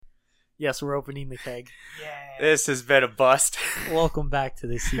Yes, we're opening the keg. Yeah. This has been a bust. Welcome back to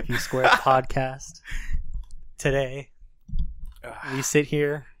the CP Squared podcast. Today, we sit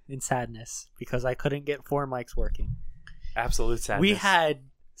here in sadness because I couldn't get 4 mics working. Absolute sadness. We had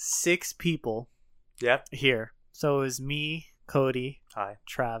 6 people Yep. here. So it was me, Cody, Hi.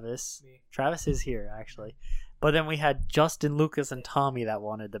 Travis. Me. Travis is here, actually. But then we had Justin, Lucas, and Tommy that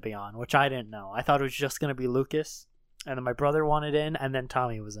wanted to be on, which I didn't know. I thought it was just going to be Lucas. And then my brother wanted in, and then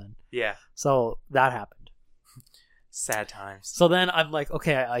Tommy was in. Yeah. So that happened. Sad times. So then I'm like,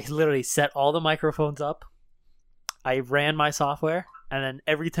 okay, I literally set all the microphones up. I ran my software, and then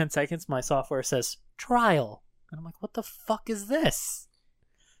every 10 seconds, my software says, trial. And I'm like, what the fuck is this?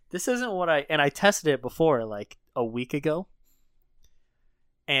 This isn't what and I tested it before, like a week ago.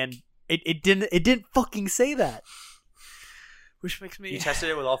 And it didn't fucking say that. Which makes me... You tested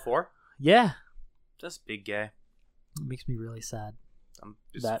it with all 4? Yeah. That's big gay. It makes me really sad.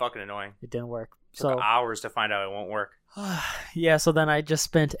 It's That- fucking annoying. It didn't work. Took So hours to find out it won't work. yeah, so then I just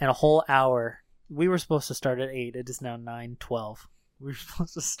spent a whole hour. We were supposed to start at 8. It is now 9:12. We were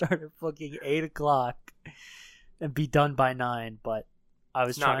supposed to start at fucking 8 o'clock and be done by 9, but I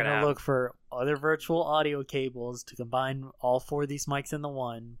was It's not trying gonna to happen. look for other virtual audio cables to combine all 4 of these mics into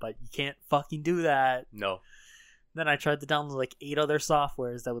one, but you can't fucking do that. No. Then I tried to download like 8 other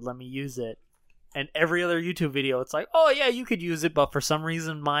softwares that would let me use it. And every other YouTube video, it's like, oh yeah, you could use it, but for some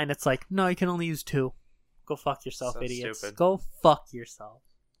reason mine, it's like, no, you can only use 2. Go fuck yourself, So idiots. stupid. Go fuck yourself.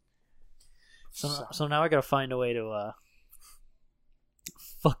 So now I gotta find a way to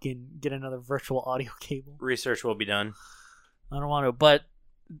fucking get another virtual audio cable. Research will be done. I don't want to, but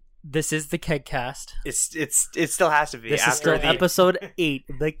this is the Kegcast. It still has to be. This is still episode 8,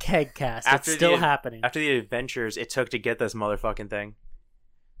 the Kegcast. It's after still the- happening. After the adventures it took to get this motherfucking thing.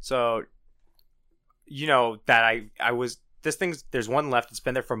 So, you know that I was... This thing's... There's one left. It's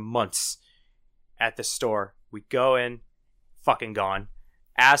been there for months at the store. We go in, fucking gone.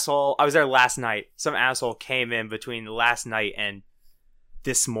 Asshole... I was there last night. Some asshole came in between last night and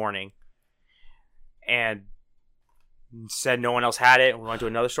this morning and said no one else had it. We went to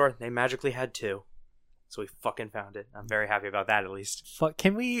another store. They magically had 2. So we fucking found it. I'm very happy about that, at least. Fuck,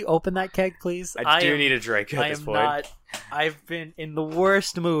 can we open that keg, please? I do need a drink at I this am point. not. I've been in the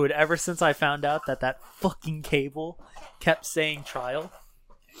worst mood ever since I found out that fucking cable kept saying trial.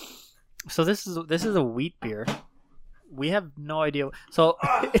 So this is a wheat beer. We have no idea. So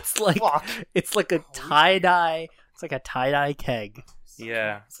it's like Fuck. it's like a tie dye. It's like a tie dye keg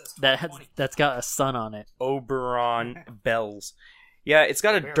Yeah. that's got a sun on it. Oberon bells. Yeah, it's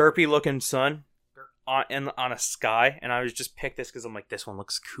got a derpy looking sun on a sky, and I was just picked this because I'm like, this one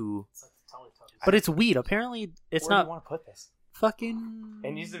looks cool. But it's wheat. Apparently, it's Where do not you want to put this? fucking.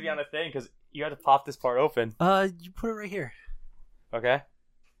 It needs to be on a thing because you have to pop this part open. You put it right here. Okay.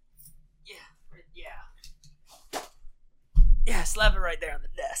 Yeah, slap it right there on the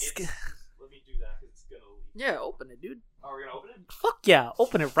desk. Let me do that because it's gonna leak. Yeah, open it, dude. Oh, we're gonna open it. Fuck yeah,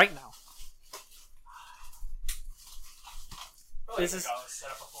 open it right now. This is- set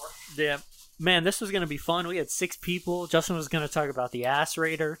up before. Yeah, man, this was gonna be fun. We had 6 people. Justin was gonna talk about the Ass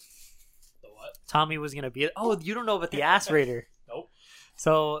Raider. The what? Tommy was gonna be. Oh, you don't know about the Ass Raider? Nope.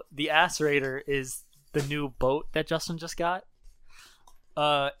 So the Ass Raider is the new boat that Justin just got.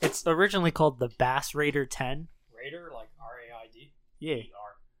 It's originally called the Bass Raider 10. Raider, like RAID? Yeah,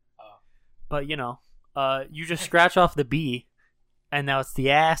 ER. but you know, you just scratch off the B, and now it's the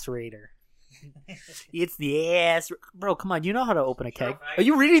Ass Raider. It's the ass, bro. Come on, you know how to open a keg. Are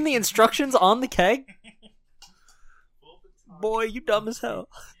you reading the instructions on the keg? Boy, you dumb as hell.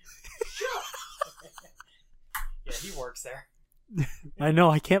 Yeah, he works there. I know.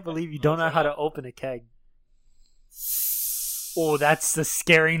 I can't believe you don't know how to open a keg. Oh, that's the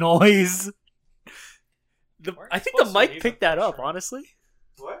scary noise. I think the mic picked that up. Honestly,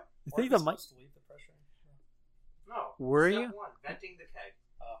 What? I think the mic. No. Were Step you? 1, venting the keg.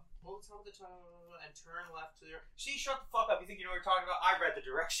 Hold the top of the tongue and turn left to the... See, shut the fuck up. You think you know what you're talking about? I read the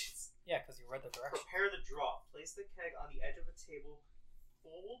directions. Yeah, because you read the directions. Prepare the draw. Place the keg on the edge of a table.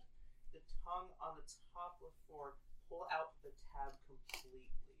 Fold the tongue on the top of the fork. Pull out the tab completely.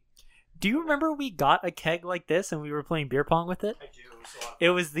 Do you remember we got a keg like this and we were playing beer pong with it? I do. So It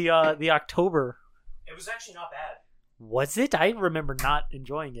was the October. it was actually not bad. Was it? I remember not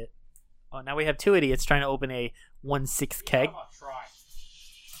enjoying it. Oh, now we have 2 idiots trying to open a 1/6 keg. I'm not trying.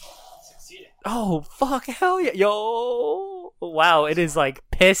 Succeeding. Oh, fuck, hell yeah. Yo. Wow, it is like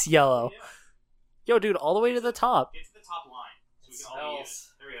piss yellow. Yo, dude, all the way to the top. Get to the top line. So we can all eat it.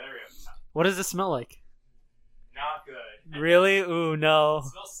 There we go. There we go. What does it smell like? Not good. Really? Ooh, no. It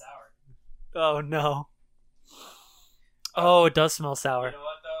smells sour. Oh, no. Oh, it does smell sour. You know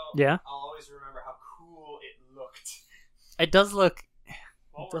what though? Yeah. I'll always remember how cool it looked. It does look.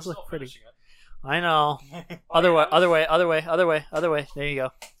 Well, It does we're look still pretty. finishing it. I know. Oh, Other yeah, way, that other was- way, other way, other way, other way. There you go.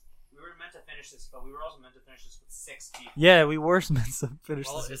 We were meant to finish this, but we were also meant to finish this with 6 people. Yeah, we were meant to finish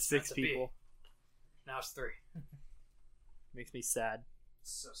Well, this with it's meant 6 to be. people. Now it's 3. Makes me sad.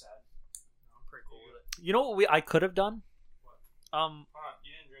 It's so sad. No, I'm pretty cool with it. You know what I could have done? What? Um, Hold on,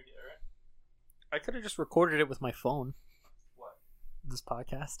 you didn't drink it, right? I could have just recorded it with my phone. What? This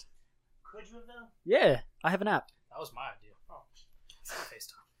podcast. Could you have though? Yeah, I have an app. That was my idea. Oh, it's not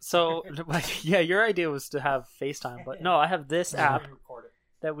FaceTime. So, yeah, your idea was to have FaceTime, but no, I have this app Record it.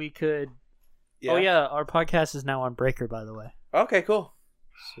 that we could. Oh yeah, our podcast is now on Breaker, by the way. Okay, cool.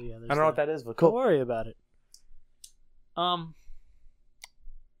 So yeah, I don't know what that is, but Don't cool. worry about it.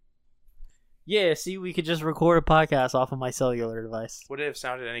 Yeah, see, we could just record a podcast off of my cellular device. Would it have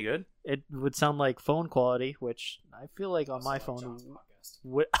sounded any good? It would sound like phone quality, which I feel like on This my is like phone John's podcast.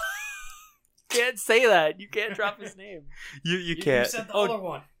 would. Can't say that. You can't drop his name. You You can't. said the Oh, other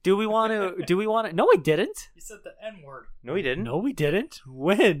one. Do we want to? Do we want to? No, we didn't. You said the N word. No, he didn't. No, we didn't.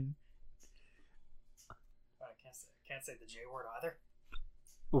 When? I can't say the J word either.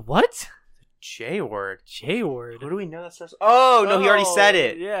 What? J word. J word. Who do we know that starts? Oh no, he already said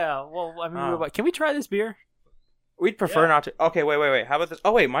it. Yeah. Well, I mean, Oh. can we try this beer? We'd prefer Yeah. not to. Okay, wait. How about this?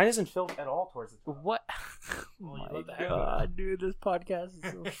 Oh wait, mine isn't filled at all towards the top. What? Well, you Oh my let the heck god, dude, this podcast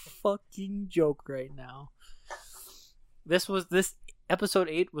is a fucking joke right now. This episode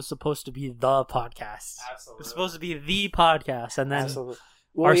 8 was supposed to be the podcast. It Absolutely. was supposed to be the podcast, and then Absolutely.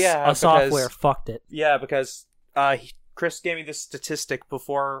 our software fucked it, Yeah, because Chris gave me this statistic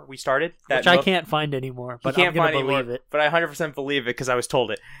before we started that which I can't find anymore. But he can't I'm gonna find believe anymore, it. But I 100% believe it because I was told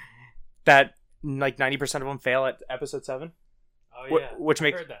it. That like 90% of them fail at episode 7, Oh Wh- yeah. which I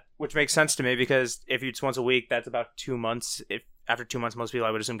makes- heard that. which makes sense to me because if you just once a week, that's about 2 months. If after 2 months, most people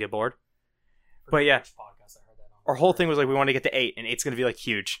I would assume get bored. But yeah. Which podcast I heard that on. Our whole thing was like we want to get to 8, and 8's gonna be like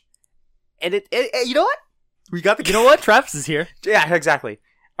huge. And it you know what? We got the You know what? Travis is here. Yeah, exactly.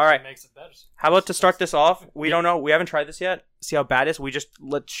 All right. It makes it better. How about to start this off? We don't know. We haven't tried this yet. See how bad it is.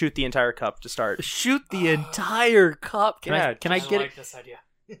 Let's shoot the entire cup to start. Shoot the entire cup. Can Yeah, I get like it? this idea.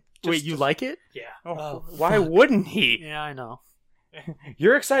 Wait, you like it? Yeah. Oh, Why fuck. wouldn't he? Yeah, I know.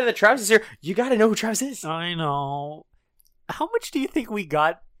 You're excited that Travis is here. You got to know who Travis is. I know. How much do you think we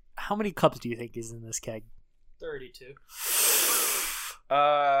got? How many cups do you think is in this keg? 32.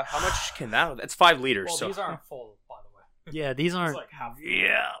 How much can that? It's 5 liters. Well, so these aren't full, by the way. Yeah, these It's aren't. like half.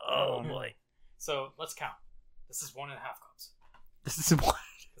 Yeah. Oh boy. So let's count. This is 1.5 cups. This is one.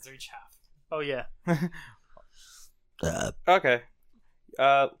 Because they're each half. Oh yeah. okay.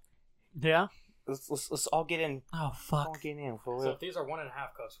 Yeah. Let's all get in. Oh All fuck. get in for So real. if these are 1.5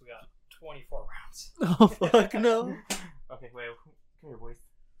 cups, we got 24 rounds. Oh fuck no. Okay, wait. Come here, boys.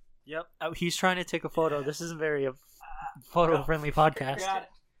 Yep. Oh, he's trying to take a photo. This isn't very a photo-friendly podcast. Got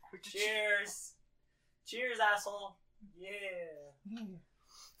it. Cheers. Cheers, asshole. Yeah.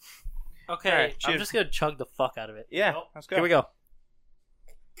 Okay, Alright, I'm cheers. just gonna chug the fuck out of it. Yeah, Nope. let's go. Here we go.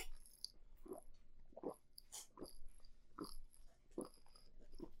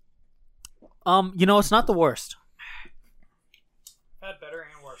 You know, it's not the worst. Had better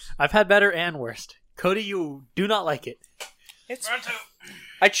and worse. I've had better and worst. Cody, you do not like it. It's. Round 2.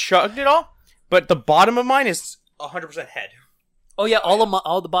 I chugged it all, but the bottom of mine is 100% head. Oh yeah, all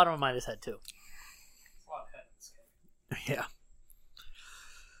the bottom of mine is head too. A lot of head in this game. Yeah.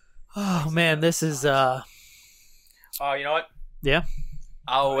 Oh man, this is Oh, you know what? yeah.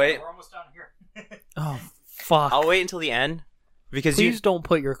 I'll wait. We're almost down here. Oh fuck. I'll wait until the end because Please don't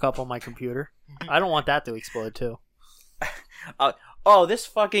put your cup on my computer. I don't want that to explode too. Oh, this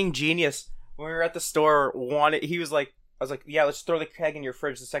fucking genius. When we were at the store, he was like, I was like, yeah, let's throw the keg in your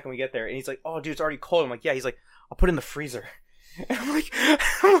fridge the second we get there. And he's like, oh, dude, it's already cold. I'm like, yeah. He's like, I'll put it in the freezer. And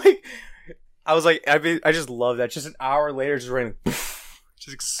I was like, I just love that. Just an hour later, just running,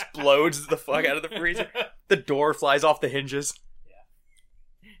 just explodes the fuck out of the freezer. The door flies off the hinges.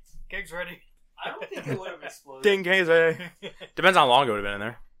 Keg's ready. I don't think it would have exploded. Ding, case. Depends how long it would have been in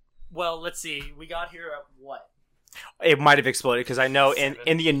there. Well, let's see. We got here at what? It might have exploded because I know in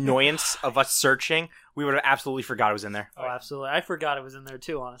 7. the annoyance of us searching, we would have absolutely forgot it was in there. Oh, absolutely. I forgot it was in there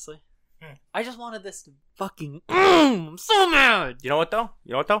too, honestly. Hmm. I just wanted this to fucking I'm so mad. You know what though?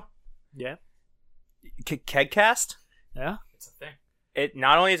 Yeah. Kegcast. Yeah. It's a thing. It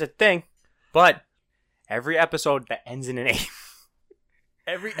not only is a thing, but every episode that ends in an 8.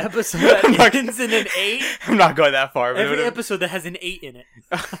 Every episode that ends in an 8. I'm not going that far. But it Every would've- episode that has an 8 in it.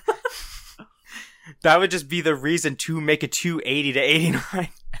 that would just be the reason to make it 280 to 89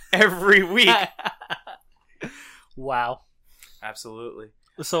 every week. Wow. Absolutely.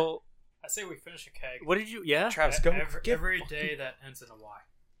 So, I say we finish a keg. what did you? Yeah, Travis, go. Every day that ends in a Y.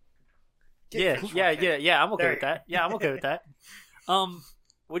 yeah. I'm okay There with you that. Yeah, I'm okay with that.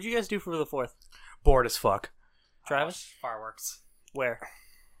 What'd you guys do for the 4th, Bored as fuck. Travis? Fireworks. Where?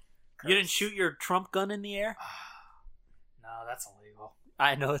 You didn't shoot your Trump gun in the air? No, that's illegal.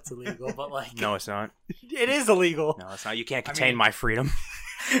 I know it's illegal, but like, No, it's not. it is illegal. No, it's not. You can't I contain mean- my freedom.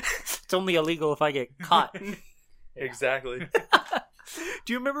 It's only illegal if I get caught. Exactly.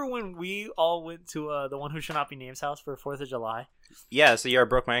 Do you remember when we all went to the one who should not be named's house for 4th of July? Yeah, so I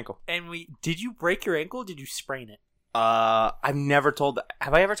broke my ankle. And did you break your ankle? Or did you sprain it? I've never told.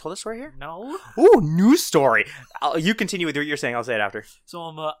 Have I ever told this story here? No. Ooh, news story. You continue with what you're saying. I'll say it after.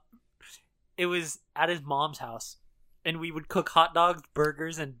 So it was at his mom's house, and we would cook hot dogs,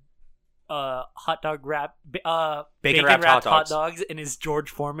 burgers, and hot dog wrap, bacon wrapped wrapped hot hot dogs in his George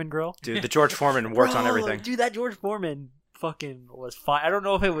Foreman grill. Dude, the George Foreman works on Bro, everything. Dude, that George Foreman fucking was fine. I don't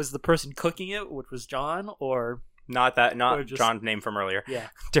know if it was the person cooking it, which was John, or Not Or just- John's name from earlier. yeah,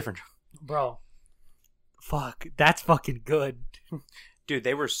 Different. bro. Fuck, that's fucking good. Dude,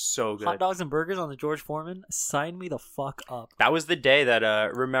 they were so good. Hot dogs and burgers on the George Foreman. Sign me the fuck up. That was the day that,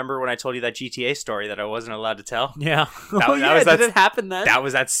 remember when I told you that GTA story that I wasn't allowed to tell? Yeah. That yeah, was- did that's- it happen then? That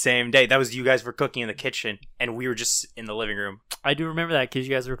was that same day. That was you guys were cooking in the kitchen, and we were just in the living room. I do remember that because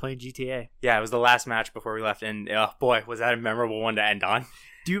you guys were playing GTA. Yeah, it was the last match before we left, and boy, was that a memorable one to end on.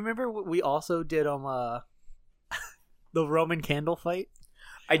 Do you remember what we also did on the Roman candle fight?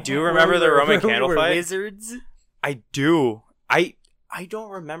 I do remember the Roman candle we were fight. Wizards. I do. I don't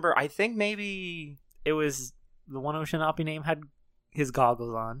remember. I think maybe It was the one who should not be named had his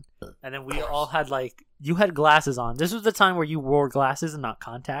goggles on, and then we all had you had glasses on. This was the time where you wore glasses and not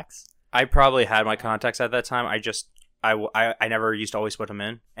contacts. I probably had my contacts at that time. I never used to always put them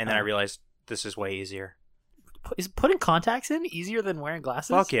in, and then I Oh. realized this is way easier. Is putting contacts in easier than wearing glasses?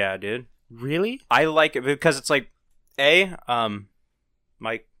 Fuck yeah, dude. Really? I like it because it's like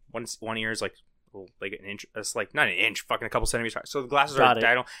my one ear is like an inch. It's like not an inch, fucking a couple centimeters high. So the glasses Got are it.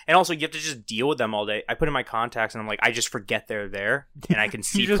 diagonal, and also you have to just deal with them all day. I put in my contacts, and I'm like, I just forget they're there, and I can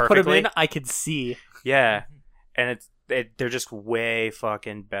see You just perfectly. put them in. I could see. Yeah, and they're just way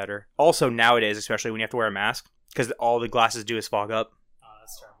fucking better. Also nowadays, especially when you have to wear a mask, because all the glasses do is fog up. Oh,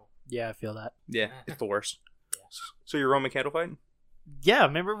 that's terrible. Yeah, I feel that. Yeah, it's the worst. So you're Roman candle fighting? Yeah,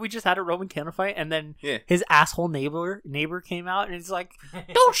 remember we just had a Roman candle fight, and then Yeah. his asshole neighbor came out, and he's like,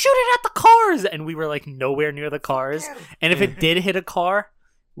 "Don't shoot it at the cars!" And we were like nowhere near the cars. And if it did hit a car,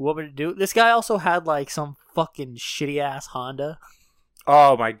 what would it do? This guy also had some fucking shitty ass Honda.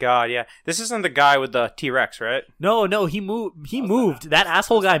 Oh my god, yeah. This isn't the guy with the T-Rex, right? No, he moved. He moved. That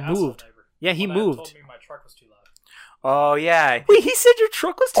asshole guy moved. Yeah, he moved. Told me my truck was too loud. Oh yeah. Wait, he said your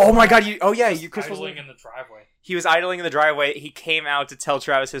truck was too Oh my loud? god, Chris was idling in the driveway. He was idling in the driveway. He came out to tell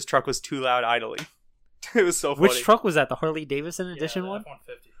Travis his truck was too loud idling. It was so funny. Which truck was that? The Harley Davidson edition one?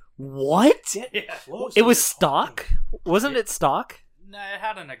 F-150. What? Yeah. It was stock? Wasn't it stock? Nah, it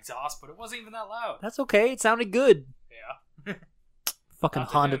had an exhaust, but it wasn't even that loud. That's okay. It sounded good. Yeah. Fucking Not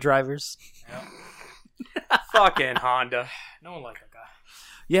to Honda him. drivers. Yeah. Fucking Honda. No one liked that guy.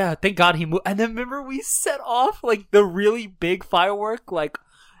 Yeah, thank God he moved. And then remember we set off the really big firework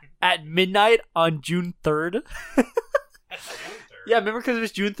at midnight on June 3rd? Yeah, remember because it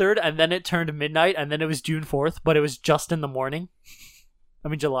was June 3rd and then it turned midnight and then it was June 4th, but it was just in the morning. I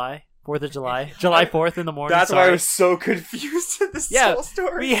mean July. 4th of July. July 4th in the morning. That's why I sorry. was so confused at this Yeah, whole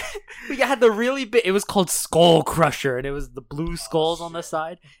story. we had the really big. It was called Skull Crusher, and it was the blue skulls on the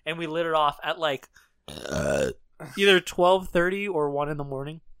side, and we lit it off at either 12:30 or 1 in the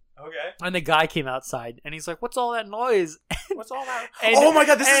morning. Okay. And the guy came outside, and he's like, "What's all that noise?" What's all that? And- Oh my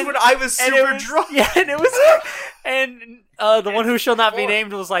god, this is and- when I was And super it was, drunk. Yeah, and it was, and the one who shall not be Fourth.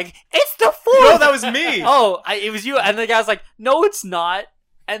 named was like, "It's the 4th." No, that was me. Oh, it was you, and the guy's like, "No, it's not."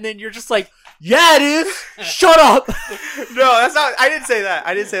 And then you're just like, "Yeah, it is." Shut up. No, that's not. I didn't say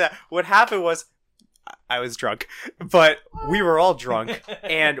that. What happened was I was drunk, but we were all drunk,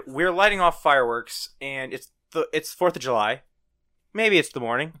 and we're lighting off fireworks, and it's 4th of July. Maybe it's the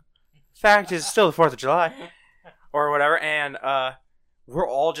morning. Fact is, it's still the 4th of July, or whatever, and we're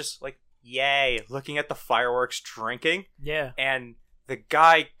all just like, yay, looking at the fireworks, drinking, Yeah. and the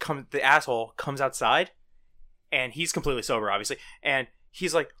asshole comes outside, and he's completely sober, obviously, and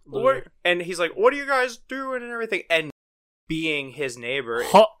he's like, Loser. what are you guys doing and everything, and being his neighbor,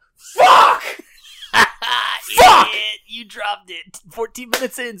 Fuck. Fuck! Idiot, you dropped it. 14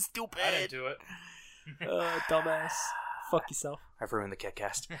 minutes in, stupid. I didn't do it. Dumbass. Fuck yourself. I've ruined the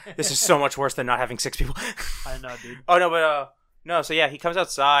KitCast. This is so much worse than not having 6 people. I know, dude. Oh no, but No, so yeah, he comes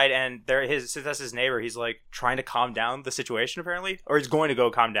outside and that's his neighbor. He's like trying to calm down the situation apparently, or he's going to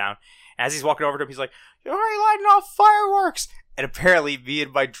go calm down. As he's walking over to him, he's like, "You're already lighting off fireworks!" And apparently, me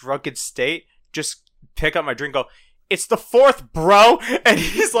in my drunken state just pick up my drink, and go, "It's the 4th, bro!" And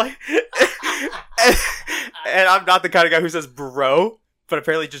he's like, and I'm not the kind of guy who says bro, but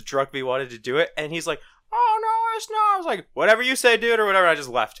apparently just drunk me wanted to do it, and he's like, "Oh no, it's not." I was like, "Whatever you say, dude," or whatever. I just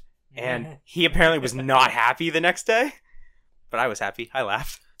left, and he apparently was not happy the next day, but I was happy. I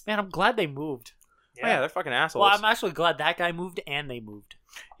laughed. Man, I'm glad they moved. Oh, yeah, they're fucking assholes. Well, I'm actually glad that guy moved and they moved.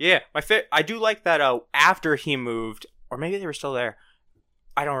 Yeah, I do like that. After he moved, or maybe they were still there.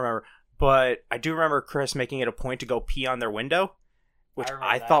 I don't remember, but I do remember Chris making it a point to go pee on their window, which I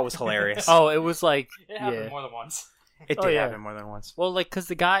remember I that. thought was hilarious. Oh, it was like, It happened yeah. more than once. It Oh, did yeah. happen more than once. Well, like, because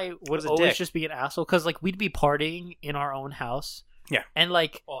the guy would was a always dick. just be an asshole. Because, like, we'd be partying in our own house. Yeah. And,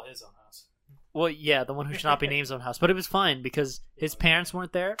 like, Well, his own house. well, yeah, the one who should not be named his own house. But it was fine because his parents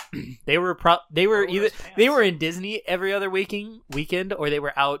weren't there. They were Where were either his parents? they were in Disney every other weekend, or they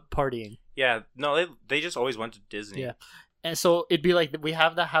were out partying. Yeah, no, they just always went to Disney. Yeah. And so it'd be like we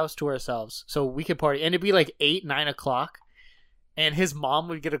have the house to ourselves, so we could party, and it'd be like 8-9 o'clock, and his mom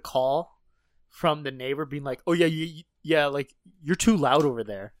would get a call from the neighbor being like, "Oh yeah, like you're too loud over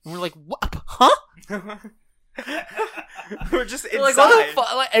there," and we're like, "What? Huh?" We're just inside. We're like, what the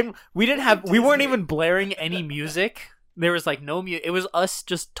fuck? Like, and we weren't even blaring any music. There was like no music. It was us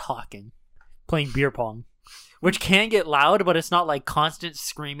just talking, playing beer pong, which can get loud, but it's not like constant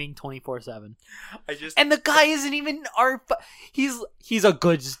screaming 24/7. I just And the guy isn't even he's a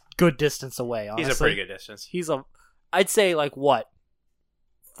good distance away, honestly. he's a pretty good distance. I'd say like what?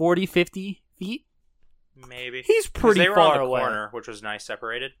 40, 50 feet? Maybe He's 'Cause pretty they were far on the away. corner, which was nice,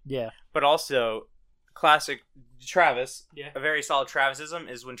 separated. Yeah. But also, classic Travis. Yeah. A very solid Travisism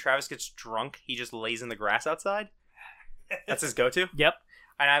is when Travis gets drunk, he just lays in the grass outside. That's his go-to, Yep.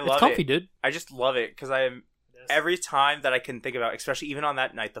 and I It's love comfy, it. dude. I just love it because I am every time that I can think about, especially even on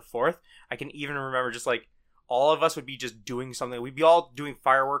that night, the 4th, I can even remember just like all of us would be just doing something. We'd be all doing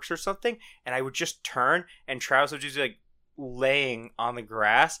fireworks or something, and I would just turn, and Travis would just be like laying on the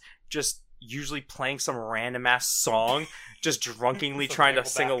grass, just usually playing some random ass song, just drunkenly Some trying to Nickelback.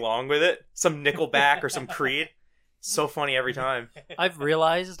 sing along with it. Some Nickelback or some Creed. So funny every time. I've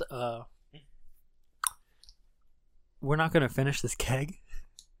realized we're not going to finish this keg.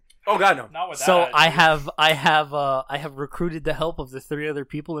 Oh god, no. Not with that. So attitude. I have recruited the help of the 3 other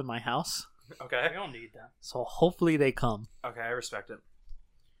people in my house. Okay. We don't need that. So hopefully they come. Okay, I respect it.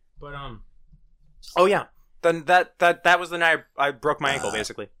 But oh yeah. Then that was the night I broke my ankle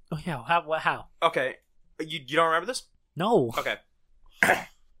basically. Oh yeah, how? Okay. You don't remember this? No. Okay.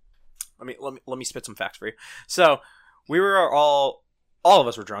 let me spit some facts for you. So, we were all of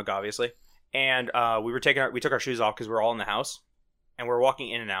us were drunk obviously, and we took our shoes off cuz we were all in the house. And we're walking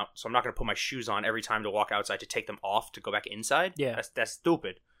in and out, so I'm not going to put my shoes on every time to walk outside to take them off to go back inside. Yeah. That's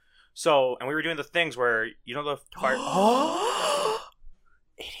stupid. So, and we were doing the things where, you know, the fire...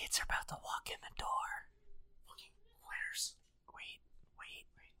 Idiots are about to walk in the door. Fucking quitters.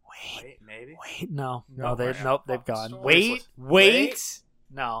 Wait. Maybe? Wait, no, No, they've fucking gone. stories. Wait.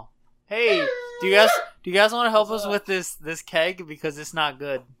 No. Hey, do you guys want to help us with this keg because it's not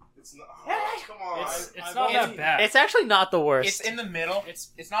good? It's not. Oh, come on. It's not that bad. It's actually not the worst. It's in the middle. It's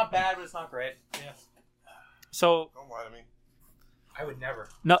not bad, but it's not great. So Don't lie to me. I would never.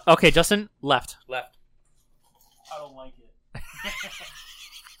 no. Okay, Justin left. Left. I don't like it.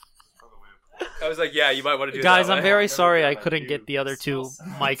 Other way. I was like, yeah, you might want to do Guys, that I'm way. very Never sorry got I my couldn't due. get the other two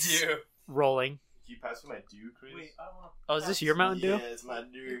mics Dude. rolling. Can you pass me my dew, Chris? Wait, I don't want Oh, is this your Mountain Dew? Yeah, it's my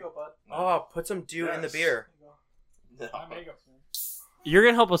dew. bud. Oh, put some dew in the Yes. beer. No. My makeup. You're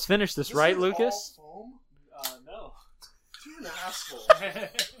gonna help us finish this, right, is Lucas? all No. foam? You're an asshole.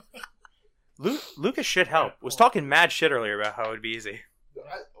 Lucas should help. Was talking mad shit earlier about how it would be easy.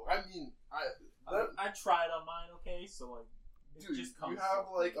 I mean, I tried on mine, okay? So, like, it dude, just comes. you have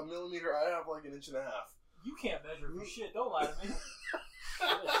like a millimeter. I have like an inch and a half. You can't measure for shit. Don't lie to me. What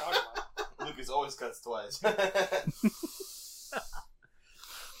are you talking about? Lucas always cuts twice.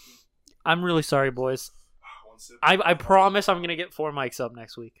 I'm really sorry, boys. One sip. I promise I'm gonna get 4 mics up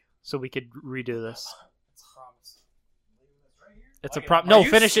next week so we could redo this. It's a promise. Right here? It's a Okay. prop. Are No, you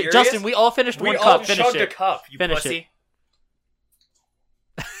finish it, serious? Justin. We all finished one cup. Finish chugged a it. cup, you Finish pussy.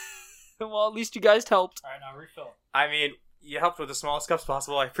 Well, at least you guys helped. Alright, now refill. I mean, you helped with the smallest cups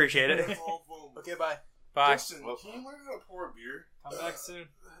possible. I appreciate it. It's all foam. Okay, bye. Bye. Justin, can you learn how to pour a beer? Come back soon.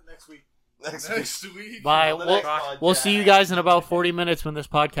 Next week. Next week. Bye. On the We'll- next Bye. We'll see you guys in about 40 minutes when this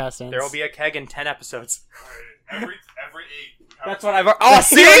podcast ends. There will be a keg in 10 episodes. Alright, every 8. That's what I've. Oh,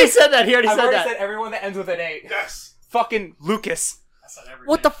 He already see? said that. He already I've said already that. said everyone that ends with an 8. Yes. fucking Lucas. That's not every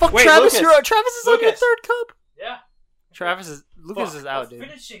What the day. fuck, Wait, Travis? Lucas. Travis is on your Lucas. third cup. Yeah. Lucas is out, We're dude.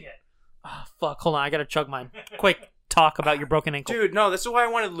 finishing it. Oh, fuck, hold on, I gotta chug mine. Quick, talk about your broken ankle. Dude, no, this is why I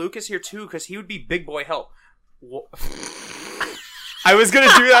wanted Lucas here too, because he would be big boy help. I was gonna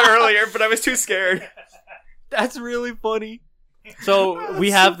do that earlier, but I was too scared. That's really funny. So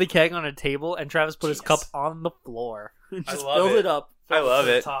we have the keg on a table, and Travis put his cup on the floor. Just love filled it. it up. I love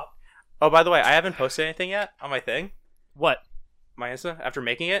To the it. Top. Oh, by the way, I haven't posted anything yet on my thing, What? my Insta, after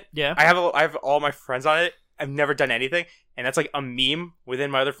making it. Yeah. I have all my friends on it. I've never done anything, and that's like a meme within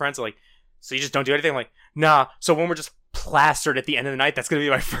my other friends. Like, so you just don't do anything? I'm like, nah. So when we're just plastered at the end of the night, that's gonna be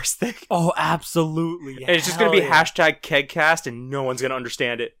my first thing. Oh, absolutely. And it's just gonna be hashtag kegcast, and no one's gonna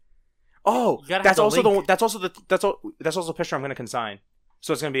understand it. Oh, You gotta have that's the also link. that's also the picture I'm gonna consign.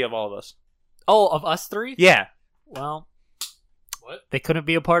 So it's gonna be of all of us. Oh, of us three? Yeah. Well, What? they couldn't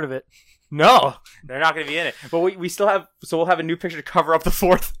be a part of it. No, they're not gonna be in it. But we still have, so we'll have a new picture to cover up the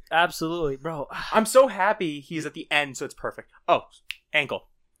fourth. Absolutely, bro. I'm so happy he's at the end, so it's perfect. Oh, ankle.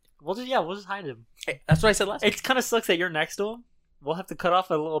 We'll just hide him. Hey, that's what I said last. It kind of sucks that you're next to him. We'll have to cut off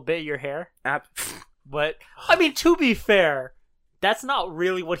a little bit of your hair. App. But, I mean, to be fair, that's not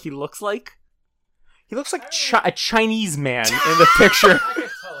really what he looks like. He looks like a Chinese man in the picture. I can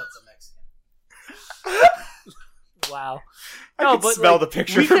tell it's a Mexican. Wow. I can smell the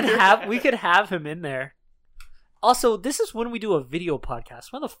picture. We from could here. we could have him in there. Also, this is when we do a video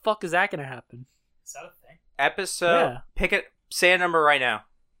podcast. When the fuck is that gonna happen? Is that a thing? Episode. Yeah. Pick it. Say a number right now.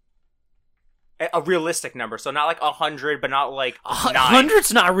 A realistic number, so not like 100, but not like 9.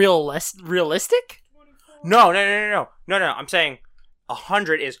 100's not realistic. No. I'm saying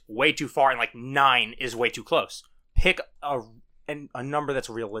 100 is way too far, and like 9 is way too close. Pick a number that's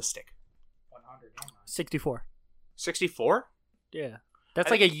realistic. 100. 64. 64? Yeah, that's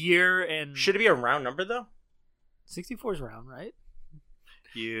like a year and. Should it be a round number though? 64 is round, right?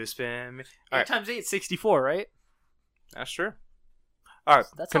 You spin me. 8 All right, times 8 is 64, right? that's true. All right,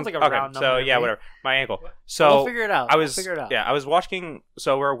 That sounds like a round So number to yeah, me. whatever. My ankle. So we'll figure it out. I was We'll figure it out. yeah, I was watching.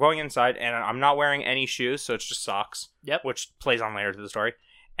 So we're going inside, and I'm not wearing any shoes, so it's just socks. Yep. Which plays on later to the story.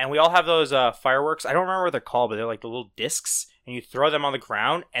 And we all have those fireworks. I don't remember what they're called, but they're like the little discs, and you throw them on the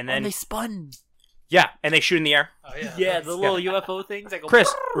ground, and then And they spun. yeah, and they shoot in the air. Oh yeah. Yeah, the little UFO things that go.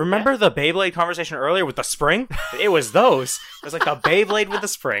 Chris, remember the Beyblade conversation earlier with the spring? It was those. It was like the Beyblade with the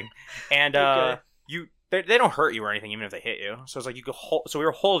spring, and Okay. they don't hurt you or anything, even if they hit you. So it's like you could hold. So we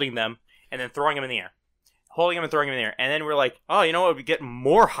were holding them and then throwing them in the air, holding them and throwing them in the air, and then we're like, oh, you know what? We get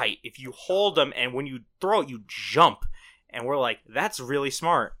more height if you hold them, and when you throw it, you jump. And we're like, that's really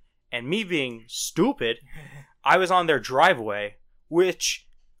smart. And me being stupid, I was on their driveway, which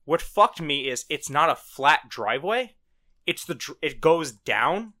what fucked me is it's not a flat driveway. It's it goes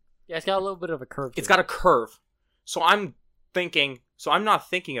down. Yeah, it's got a little bit of a curve. It's got a curve. So I'm not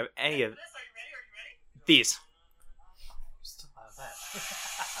thinking of any of these. Still have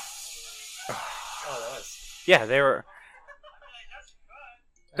that. Oh, that was. Yeah, they were.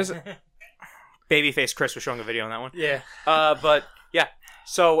 Babyface Chris was showing a video on that one. Yeah. But yeah,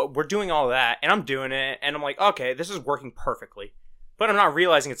 so we're doing all that, and I'm doing it, and I'm like, okay, this is working perfectly, but I'm not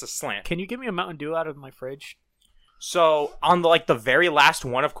realizing it's a slant. Can you give me a Mountain Dew out of my fridge? So on the very last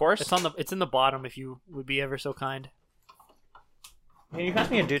one, of course. It's in the bottom. If you would be ever so kind. Can you pass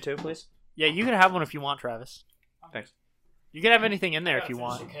me a Dew too, please? Yeah, you can have one if you want, Travis. Thanks. You can have anything in there if you Finish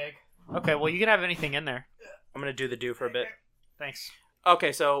want. the keg. Okay, well you can have anything in there. I'm gonna do the Dew for a bit. Thanks.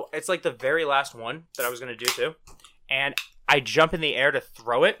 Okay, so it's like the very last one that I was gonna do too, and I jump in the air to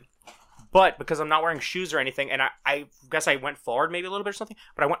throw it, but because I'm not wearing shoes or anything, and I guess I went forward maybe a little bit or something,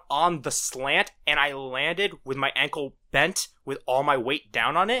 but I went on the slant and I landed with my ankle bent with all my weight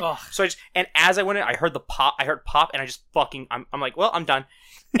down on it. Ugh. So and as I went in, I heard pop, and I just I'm like, well, I'm done,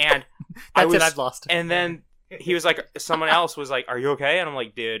 and I've lost. and then he was like, someone else was like, are you okay? And I'm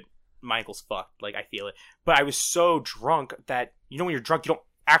like, dude, my ankle's fucked. Like, I feel it. But I was so drunk that, you know, when you're drunk, you don't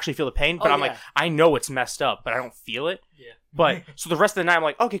actually feel the pain. But Oh, I'm yeah. like, I know it's messed up, but I don't feel it. Yeah. But, so the rest of the night, I'm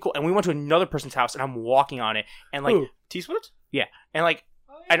like, okay, cool. And we went to another person's house, and I'm walking on it. And, like, Who? T-Swift? Yeah. And, like,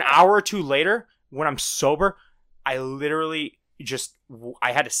 Oh, yeah. an hour or two later, when I'm sober, I literally just,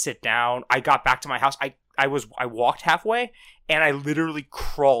 I had to sit down. I got back to my house. I walked halfway, and I literally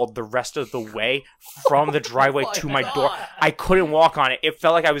crawled the rest of the way from the driveway to my door. I couldn't walk on it. It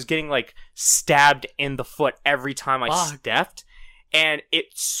felt like I was getting like stabbed in the foot every time I Fuck. stepped, and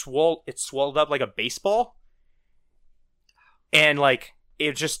it swelled up like a baseball, and like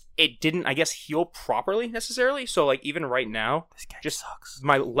it didn't, I guess, heal properly necessarily. So like even right now, This guy just sucks.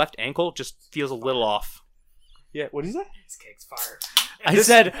 my left ankle just feels a little off. Yeah, what is that? This cake's fire. I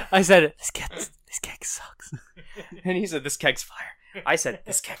said, this keg sucks. And he said, this keg's fire. I said,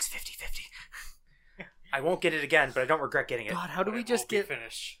 this keg's 50-50. I won't get it again, but I don't regret getting it. God, how do But we it just won't be get?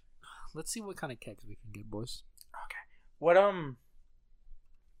 finished? Let's see what kind of kegs we can get, boys. What,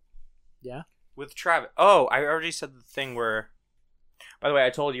 Yeah. with Travis. Oh, I already said the thing where, by the way, I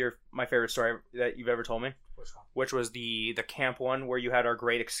told you my favorite story that you've ever told me, Which one? which was the camp one where you had our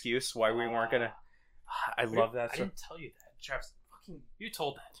great excuse why we weren't gonna. I love that I story. didn't tell you that. Travis, fucking, you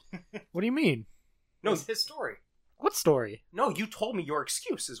told that. What do you mean? No, It's his story. What story? No, you told me your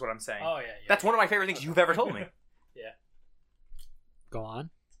excuse is what I'm saying. Oh, yeah. That's one of my favorite things you've ever told me. Go on.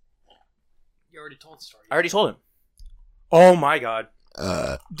 You already told the story. I already told him. Oh my god.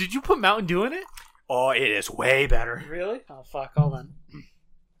 Did you put Mountain Dew in it? Oh, it is way better. Really? Oh fuck! Hold on.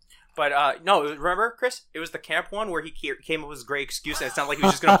 But no, remember, Chris? It was the camp one where he came up with his great excuse, and it sounded like he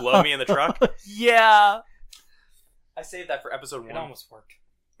was just gonna blow me in the truck. Yeah. I saved that for episode It 1. almost worked.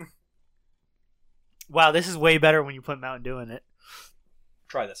 Wow, this is way better when you put Mountain Dew in it.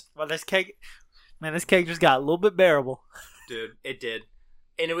 Try this, Well, this keg just got a little bit bearable. dude. It did,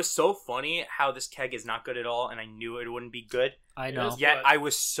 and it was so funny how this keg is not good at all, and I knew it wouldn't be good. I It know. is- Yet But- I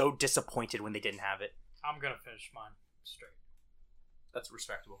was so disappointed when they didn't have it. I'm going to finish mine straight. That's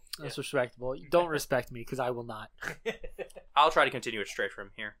respectable. That's respectable. You don't respect me because I will not. I'll try to continue it straight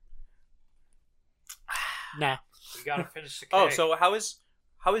from here. Nah. We got to finish the cake. Oh, so how is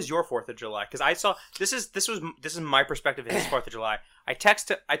your 4th of July? Because I saw this is my perspective of his 4th of July. I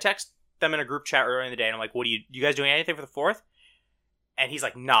text them in a group chat earlier in the day, and I'm like, "What you guys doing anything for the 4th?" And he's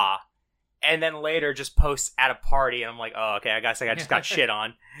like, "Nah." And then later, just posts at a party, and I'm like, "Oh, okay. I guess I just got shit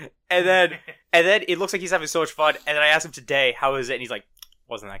on." And then it looks like he's having so much fun. And then I asked him today, "How is it?" And he's like,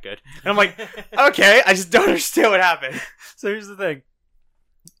 "Wasn't that good?" And I'm like, "Okay, I just don't understand what happened." So here's the thing.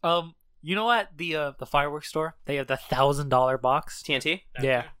 You know at the fireworks store they have the $1,000 box. TNT?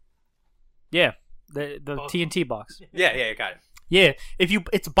 Yeah. Yeah. The Both. TNT box. Yeah, got it. Yeah.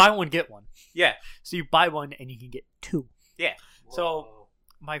 It's buy one get one. Yeah, So you buy one and you can get two. So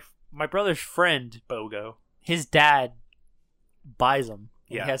my brother's friend, BOGO. his dad buys them.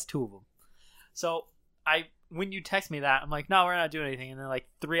 And Yeah. He has two of them. So when you text me that, I'm like, no, we're not doing anything. And then like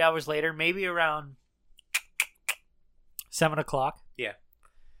 3 hours later, maybe around 7:00. Yeah.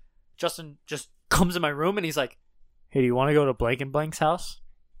 Justin just comes in my room and he's like, hey, do you want to go to Blank and Blank's house?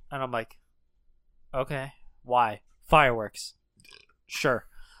 And I'm like, okay. Why? Fireworks. Sure.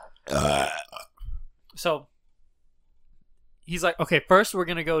 So he's like, okay, first we're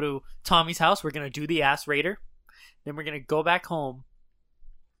going to go to Tommy's house. We're going to do the ass raider. Then we're going to go back home.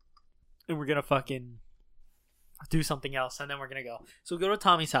 And we're going to fucking do something else. And then we're going to go. So we go to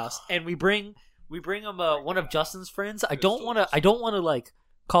Tommy's house. And we bring him one of Justin's friends. I don't want to like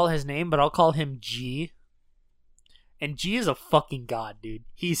call his name, but I'll call him G. And G is a fucking god, dude.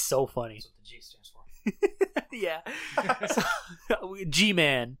 He's so funny. That's what the G stands for. Yeah.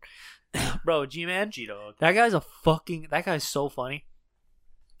 G-Man. Bro, G-Man. G-Dog. That guy's so funny.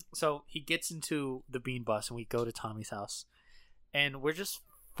 So he gets into the bean bus and we go to Tommy's house. And we're just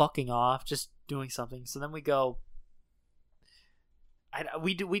fucking off, just doing something. So then we go.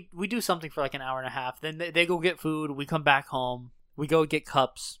 We do something for like an hour and a half. Then they go get food. We come back home. We go get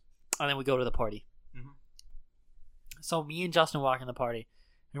cups. And then we go to the party. Mhm. So me and Justin walk in the party.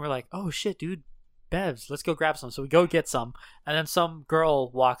 And we're like, oh shit, dude. Bevs, let's go grab some. So we go get some. And then some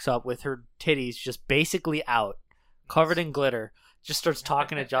girl walks up with her titties just basically out, covered in glitter. Just starts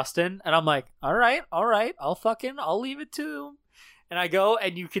talking to Justin. And I'm like, all right. I'll leave it to him. And I go,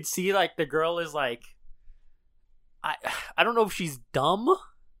 and you can see like the girl is like, I don't know if she's dumb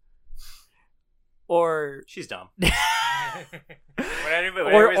or She's dumb. or I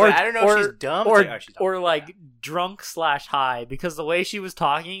don't know if she's dumb. or It's like, oh, she's dumb. or like drunk / high, because the way she was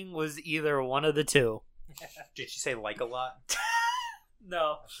talking was either one of the two. Did she say like a lot?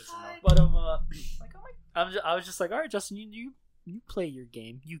 No, That's just enough. but I was just like, all right, Justin, you play your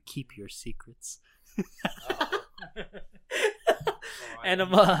game, you keep your secrets. And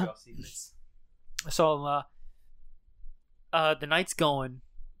so the night's going.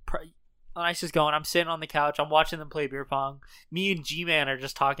 The night's just going. I'm sitting on the couch. I'm watching them play beer pong. Me and G-Man are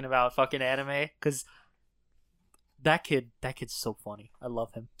just talking about fucking anime because that kid's so funny. I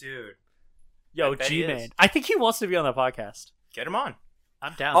love him. Dude, Yo, I bet he G-Man. is. I think he wants to be on the podcast. get him on.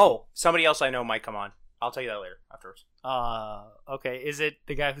 I'm down. Oh, somebody else I know might come on. I'll tell you that later, afterwards. Okay. Is it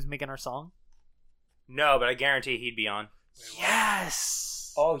the guy who's making our song? No, but I guarantee he'd be on.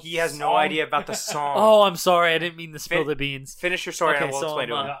 Yes. Oh, he has no Song? idea about the song. Oh, I'm sorry. I didn't mean to spill the beans. Finish your story Okay, and we'll so explain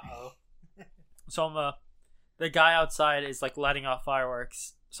to I'm, him. Uh-oh. So the guy outside is like letting off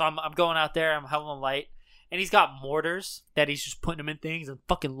fireworks. So I'm going out there. I'm having a light, And he's got mortars that he's just putting them in things and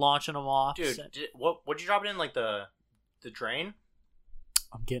fucking launching them off. Dude, what'd you drop it in? Like the drain?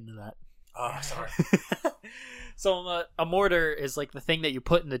 I'm getting to that. Oh, sorry. So a mortar is like the thing that you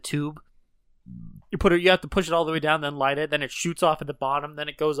put in the tube. You have to push it all the way down, then light it, then it shoots off at the bottom, then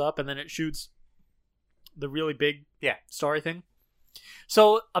it goes up, and then it shoots the really big starry thing.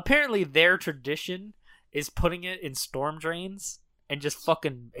 So apparently their tradition is putting it in storm drains and just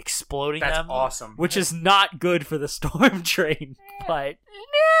fucking exploding them. That's awesome. Which is not good for the storm drain, but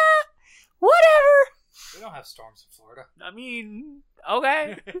whatever. We don't have storms in Florida. I mean,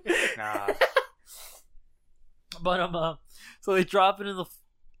 okay. Nah. But so they drop it in the.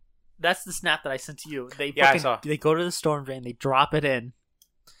 That's the snap that I sent to you. I saw. They go to the storm drain, they drop it in,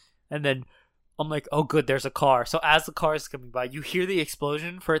 and then I'm like, oh good, there's a car. So as the car is coming by, you hear the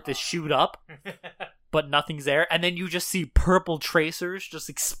explosion for it to shoot up, but nothing's there, and then you just see purple tracers just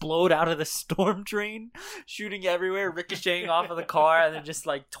explode out of the storm drain, shooting everywhere, ricocheting off of the car, and then just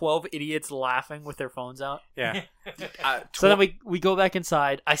like 12 idiots laughing with their phones out. Yeah. So then we go back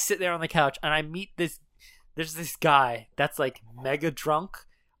inside. I sit there on the couch and I meet this. There's this guy that's like mega drunk.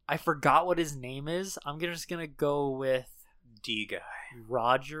 I forgot what his name is. I'm just gonna go with D guy.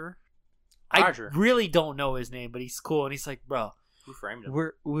 Roger. Roger. I really don't know his name, but he's cool. And he's like, bro, Who framed him?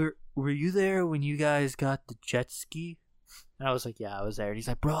 were you there when you guys got the jet ski? And I was like, yeah, I was there. And he's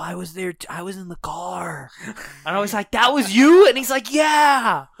like, bro, I was there. I was in the car. And I was like, that was you? And he's like,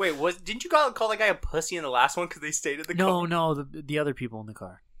 yeah. Wait, didn't you call that guy a pussy in the last one because they stayed in the car? No, the other people in the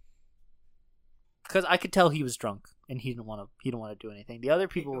car. Because I could tell he was drunk and he didn't want to do anything. The other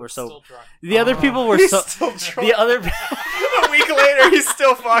people were so. Still drunk. The other people were He's so. still drunk. The other. A week later, he's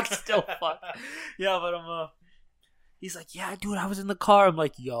still fucked. Still fucked. Yeah, but he's like, yeah, dude, I was in the car. I'm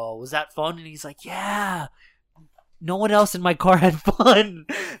like, yo, was that fun? And he's like, yeah. No one else in my car had fun.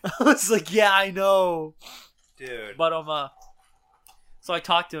 I was like, yeah, I know, Dude. but so I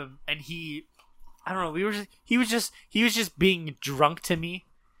talked to him, and I don't know, he was just being drunk to me,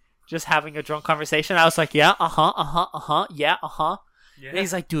 just having a drunk conversation. I was like, yeah, yeah, And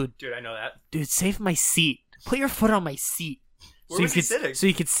he's like, dude, I know that. save my seat. Put your foot on my seat. Where was he sitting? So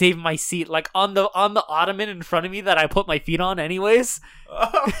you could save my seat, like on the ottoman in front of me that I put my feet on, anyways.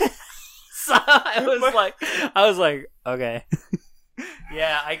 Oh. So I was like, okay,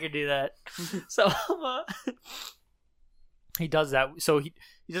 yeah, I could do that. So he does that. So he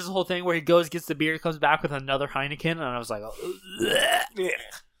does the whole thing where he goes, gets the beer, comes back with another Heineken, and I was like, No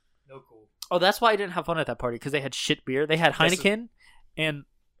cool. oh, that's why I didn't have fun at that party, because they had shit beer. They had Heineken and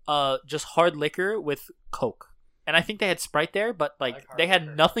just hard liquor with Coke. And I think they had Sprite there, but like hard they had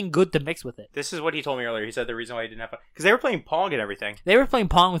liquor. nothing good to mix with it. This is what he told me earlier. He said the reason why he didn't have fun because they were playing Pong and everything. They were playing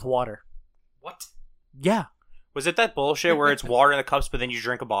Pong with water. What? Yeah. Was it that bullshit where it's water in the cups, but then you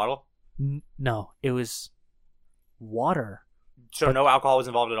drink a bottle? No, it was water, So no alcohol was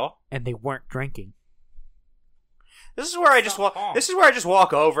involved at all. and they weren't drinking. This is where I just walk. Pong. This is where I just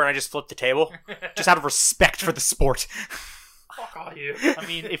walk over and I just flip the table, just out of respect for the sport. Fuck all you. I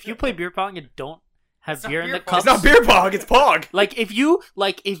mean, if you play beer pong and don't have It's not beer in beer the pong. cups, It's not beer pong. It's Pong. like if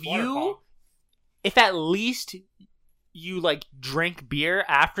Water pong. if at least you like drink beer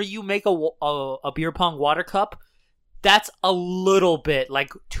after you make a beer pong water cup, that's a little bit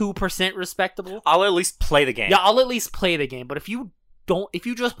like 2% respectable. I'll at least play the game. Yeah, I'll at least play the game. But if you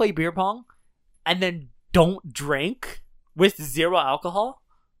just play beer pong and then don't drink with zero alcohol,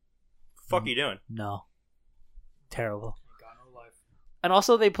 Fuck you doing? no, terrible. Ain't got no life. And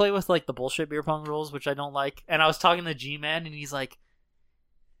also they play with like the bullshit beer pong rules, which I don't like. And I was talking to G-Man and he's like,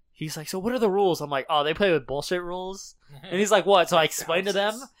 so what are the rules? I'm like, oh, they play with bullshit rules. And he's like, what? So I explained to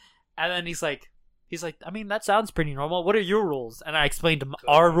them, and then he's like, I mean, that sounds pretty normal. What are your rules? And I explained him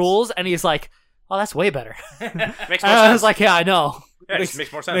our ones. rules, and he's like, oh, that's way better. Makes And more sense. I was like, yeah, I know. yeah, it just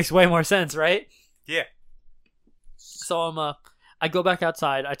makes more sense. Makes way more sense, right? Yeah. So I go back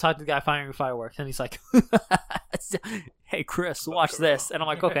outside. I talk to the guy firing fireworks, and he's like, hey, Chris, watch this. And I'm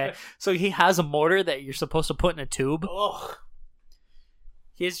like, okay. So he has a mortar that you're supposed to put in a tube. Ugh.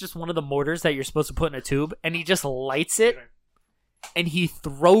 He has just one of the mortars that you're supposed to put in a tube, and he just lights it, and he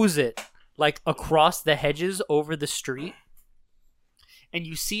throws it like across the hedges over the street, and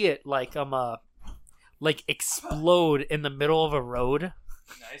you see it like explode in the middle of a road.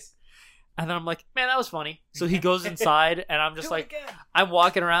 Nice. And then I'm like, man, that was funny. So he goes inside, and I'm just Do it like, again. I'm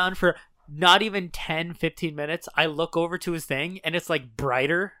walking around for not even 10, 15 minutes. I look over to his thing, and it's like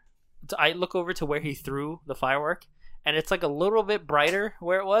brighter. I look over to where he threw the firework, and it's like a little bit brighter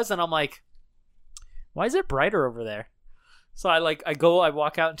where it was, and I'm like, why is it brighter over there? So I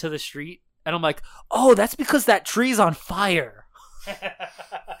walk out into the street, and I'm like, oh, that's because that tree's on fire.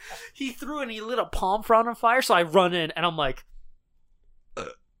 He threw and he lit a palm frond on fire, so I run in and I'm like,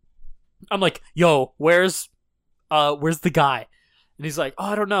 yo, where's the guy? And he's like, oh,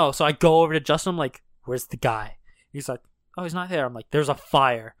 I don't know. So I go over to Justin. I'm like, where's the guy? He's like, oh, he's not there. I'm like, there's a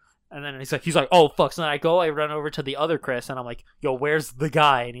fire. And then he's like, oh, fuck. So then I run over to the other Chris and I'm like, yo, where's the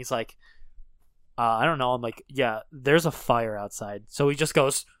guy? And he's like, I don't know. I'm like, yeah, there's a fire outside. So he just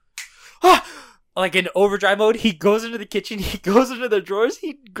goes, ah! Like in overdrive mode. He goes into the kitchen. He goes into the drawers.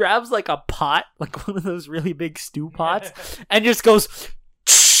 He grabs like a pot, like one of those really big stew pots, and just goes,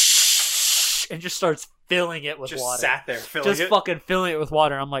 and just starts filling it with Just water. sat there filling Just it. fucking filling it with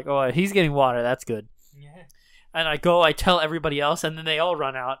water. I'm like, oh, he's getting water. That's good. Yeah. And I tell everybody else, and then they all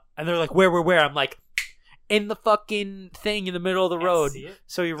run out, and they're like, where? I'm like, in the fucking thing in the middle of the Can't road. see it?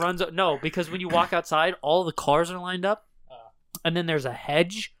 So he runs. No, because when you walk outside, all the cars are lined up, Oh. and then there's a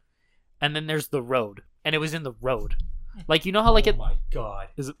hedge, and then there's the road, and it was in the road. Like, you know how like it Oh my god.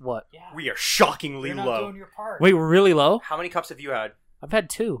 is it what? Yeah. We are shockingly You're not low. doing your part. Wait, we're really low. How many cups have you had? I've had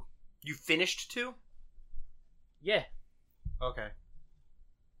 2. You finished 2? Yeah. Okay.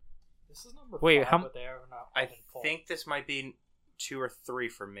 This is number Wait, 5, how- but they are not I all been full. think this might be 2 or 3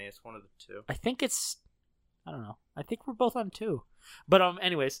 for me. It's one of the 2. I think it's, I don't know. I think we're both on 2. But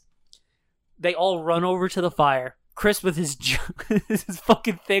anyways, they all run over to the fire. Chris with his his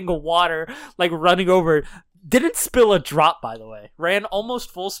fucking thing of water, like running over. Didn't spill a drop, by the way. Ran almost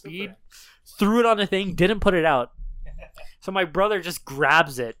full speed. Threw it on the thing. Didn't put it out. So my brother just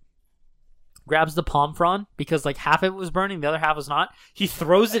grabs it. Grabs the palm frond because like half of it was burning, the other half was not. He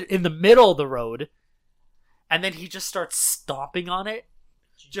throws it in the middle of the road, and then he just starts stomping on it.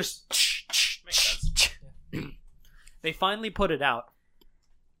 Just Makes sense. they finally put it out.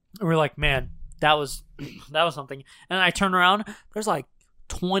 And we're like, man, that was something. And I turn around, there's like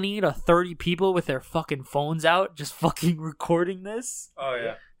 20 to 30 people with their fucking phones out, just fucking recording this. Oh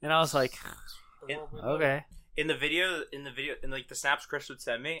yeah. And I was like, In- okay. In the video, in like the snaps Chris would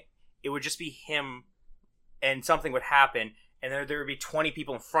send me, it would just be him, and something would happen, and there would be 20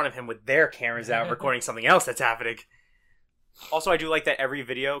 people in front of him with their cameras out recording something else that's happening. Also, I do like that every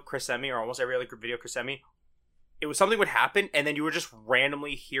video Chris sent me, or almost every other video Chris sent me, it was something would happen, and then you would just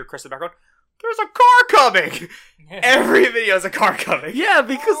randomly hear Chris in the background. There's a car coming. Every video is a car coming. Yeah,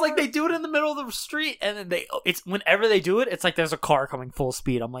 because like they do it in the middle of the street, and then it's whenever they do it, it's like there's a car coming full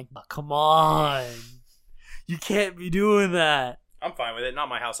speed. I'm like, oh, come on, you can't be doing that. I'm fine with it. Not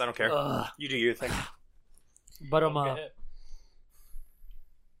my house. I don't care. Ugh. You do your thing. But Don't get hit.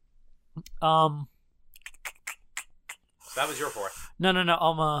 That was your 4th.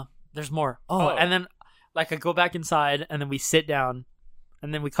 No. There's more. Oh, Oh. and then like I go back inside, and then we sit down,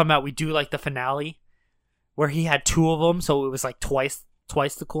 and then we come out. We do like the finale, where he had 2 of them, so it was like twice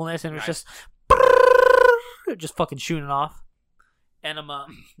the coolness, and it was Nice. just fucking shooting off. And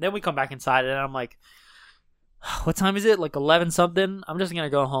then we come back inside, and I'm like, what time is it? Like 11 something. I'm just gonna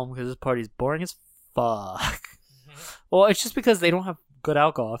go home because this party's boring as fuck. Well, it's just because they don't have good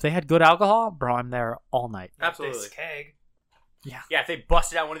alcohol. If they had good alcohol, bro, I'm there all night. Absolutely. This keg. Yeah, if they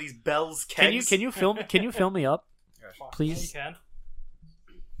busted out one of these Bell's kegs. Can you film me up, please? Yeah, you can.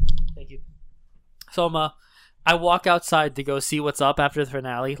 Thank you. So I walk outside to go see what's up after the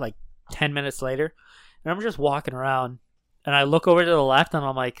finale, like 10 minutes later, and I'm just walking around, and I look over to the left, and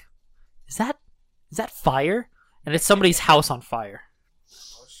I'm like, is that fire? And it's somebody's house on fire.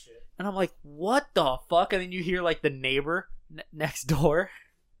 Oh shit. And I'm like, what the fuck? And then you hear like the neighbor next door.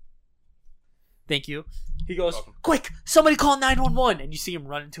 Thank you. He goes, Welcome. quick, somebody call 911. And you see him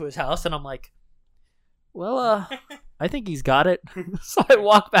run into his house, and I'm like, well, I think he's got it. So I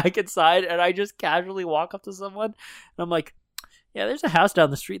walk back inside, and I just casually walk up to someone, and I'm like, yeah, there's a house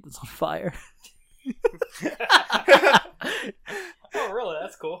down the street that's on fire. Oh really?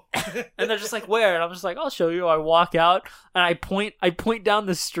 That's cool. And they're just like, where? And I'm just like, I'll show you. I walk out, and I point down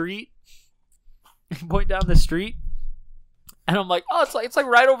the street. And I'm like, oh, it's like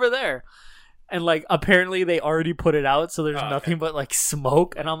right over there. And like apparently they already put it out, so there's Oh, okay. nothing but like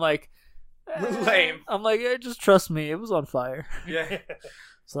smoke. And I'm like, Lame. I'm like, yeah, just trust me, it was on fire. Yeah.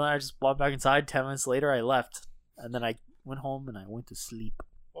 So then I just walked back inside. 10 minutes later, I left, and then I went home and I went to sleep.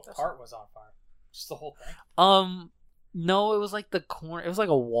 What part was on fire? Just the whole thing. No, it was like the corner. It was like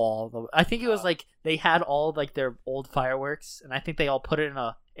a wall. I think it was like they had all like their old fireworks, and I think they all put it in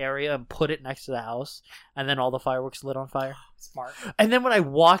a area and put it next to the house, and then all the fireworks lit on fire. Smart. And then when I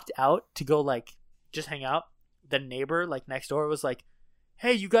walked out to go like just hang out, the neighbor like next door was like,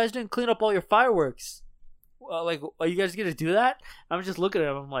 "Hey, you guys didn't clean up all your fireworks. Like, are you guys gonna do that?" I'm just looking at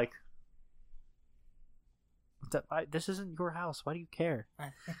him. I'm like, This isn't your house. Why do you care?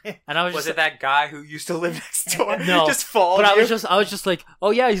 And I was Was just it that guy who used to live next door? No, just followed but you? I was just like,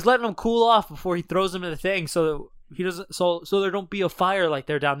 oh yeah, he's letting them cool off before he throws them in the thing, so that he doesn't, so there don't be a fire like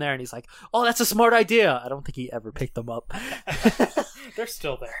they're down there. And he's like, oh, that's a smart idea. I don't think he ever picked them up. They're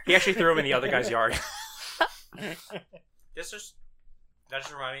still there. He actually threw him in the other guy's yard. That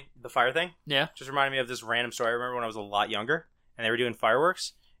just reminded me, the fire thing. Yeah. Just reminded me of this random story. I remember when I was a lot younger, and they were doing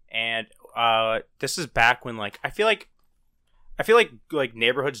fireworks, and this is back when I feel like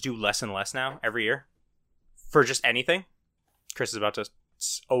neighborhoods do less and less now every year for just anything. Chris is about to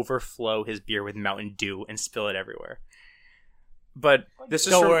overflow his beer with Mountain Dew and spill it everywhere. But this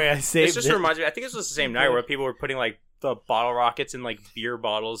Don't worry, I saved this just it. reminds me. I think this was the same night where people were putting the bottle rockets in beer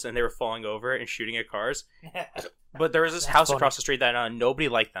bottles, and they were falling over and shooting at cars. But there was this house funny. across the street that nobody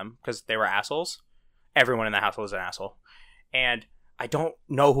liked them because they were assholes. Everyone in that house was an asshole, and I don't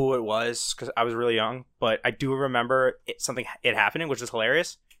know who it was because I was really young, but I do remember it happening, which is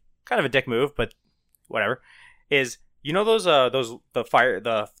hilarious. Kind of a dick move, but whatever. Is those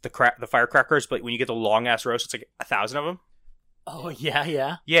the firecrackers, but when you get the long ass roast, it's 1,000 of them. Oh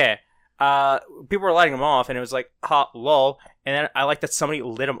yeah. Yeah. People were lighting them off, and it was like, ha, lol. And then I like that somebody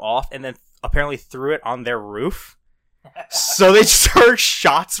lit them off, and then apparently threw it on their roof. So they just heard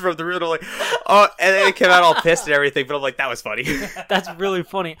shots from the roof. And I'm like, oh, and then they came out all pissed and everything. But I'm like, that was funny. That's really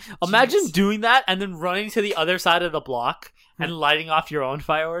funny. Imagine doing that and then running to the other side of the block and lighting off your own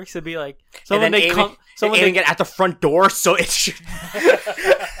fireworks. It'd be like, Aiming it at the front door, so it should.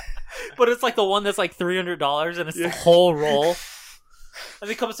 But it's like the one that's like $300, and it's the whole roll. And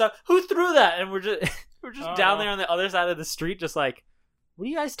they come out, who threw that? And we're just down there on the other side of the street, just like, what are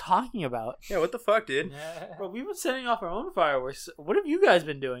you guys talking about? Yeah, what the fuck, dude? Bro, we've been setting off our own fireworks. What have you guys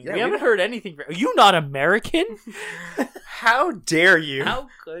been doing? Yeah, we haven't heard anything. Are you not American? How dare you? How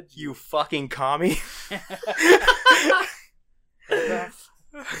could you? You fucking commie.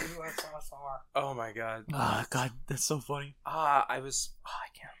 Oh my god. Oh, God, that's so funny. I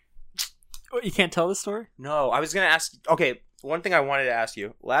can't. What, you can't tell the story? No, I was going to ask. Okay, one thing I wanted to ask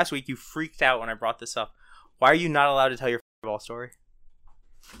you. Last week, you freaked out when I brought this up. Why are you not allowed to tell your football story?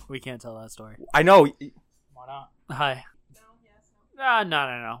 We can't tell that story. I know. Why not? Hi. No, yes, no.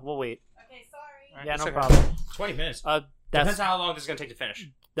 No. We'll wait. Okay, sorry. Yeah, It's no okay. problem. 20 minutes. Depends Depends on how long this is going to take to finish.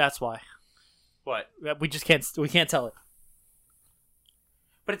 That's why. What? We just can't. We can't tell it.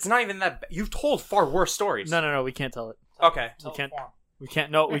 But it's not even that. You've told far worse stories. No. We can't tell it. Okay. We can't. We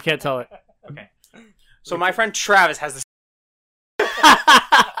can't. No, we can't tell it. Okay. So my friend Travis has this.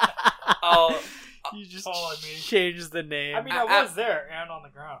 You just calling me. changed the name. I mean, I was there and on the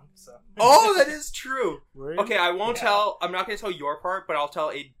ground, so. Oh, that is true. Were you? Okay, I won't Yeah. tell. I'm not going to tell your part, but I'll tell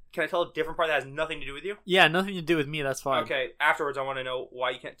a. Can I tell a different part that has nothing to do with you? Yeah, nothing to do with me. That's fine. Okay. Afterwards, I want to know why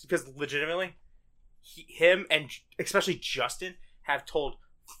you can't. Because legitimately, him and especially Justin have told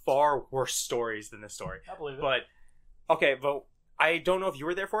far worse stories than this story. I believe it. But but I don't know if you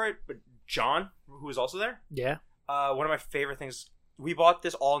were there for it. But John, who was also there, Yeah. one of my favorite things. We bought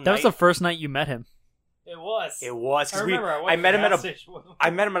this all night. That was the first night you met him. It was. It was. I 'Cause remember. I met him at a. I I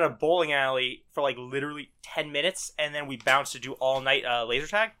met him at a bowling alley for literally 10 minutes, and then we bounced to do all night laser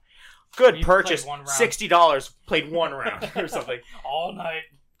tag. Good You purchase. played one round. $60. Played one round or something. all night.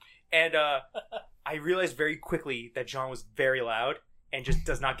 And I realized very quickly that John was very loud and just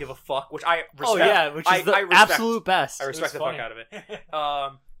does not give a fuck, which I respect. Oh yeah, which is the I respect. absolute best. I respect was the funny. fuck out of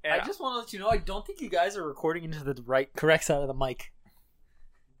it. And I just want to let you know, I don't think you guys are recording into the correct side of the mic.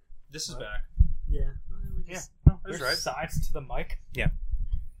 this is back. Yeah. There's sides to the mic.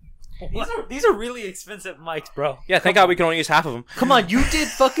 These are really expensive mics, bro. Yeah, thank God we can only use half of them. Come on, you did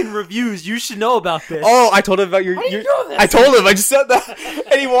fucking reviews. You should know about this. Oh, I told him about your. How do you your know this? I told him. I just said that,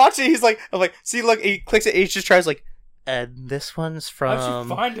 and he watched it. He's like, I'm like, see, look. He clicks it. He just tries like, and this one's How'd you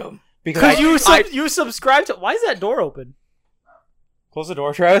from find them? because Because you subscribed to. Why is that door open? close the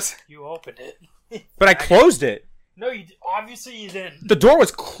door, Travis. You opened it. But I closed it. No, obviously you didn't. The door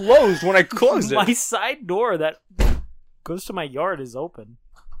was closed when I closed My it. side door that goes to my yard is open.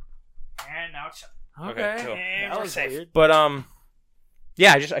 And now it's shut. Okay, cool. And That we're was safe. weird. But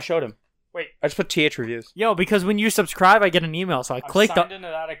yeah, I showed him. Wait. I just put TH reviews. Yo, because when you subscribe, I get an email, so I I'm clicked signed on. into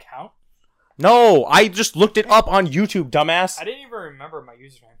that account. No, I just looked it up on YouTube, dumbass. I didn't even remember my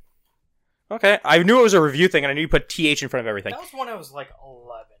username. Okay, I knew it was a review thing, and I knew you put TH in front of everything. That was when I was like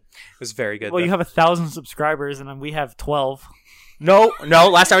 11. It was very good. Well, though. you have 1,000 subscribers, and then we have 12. no.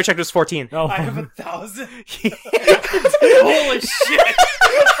 Last time I checked, it was 14. No, I have 1,000. Holy shit!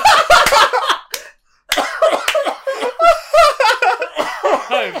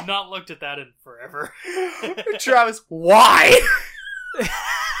 I have not looked at that in forever. Travis, why?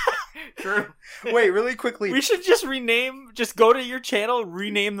 True. Wait, really quickly. We should just go to your channel,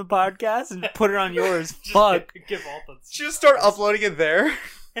 rename the podcast, and put it on yours. Fuck. Give all the. Just start uploading it there.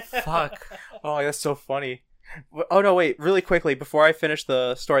 Fuck. Oh, that's so funny. Oh no, wait, really quickly before I finish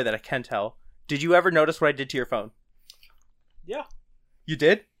the story that I can tell. Did you ever notice what I did to your phone? Yeah. You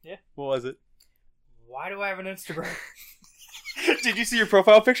did? Yeah. What was it? Why do I have an Instagram? Did you see your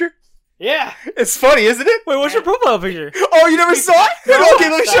profile picture? Yeah. It's funny, isn't it? Wait, what's your profile picture? Oh, you never saw it? No, Okay,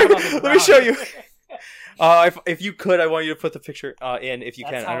 let me I show saw it you. on the Let me show you. ground. If you could, I want you to put the picture in if you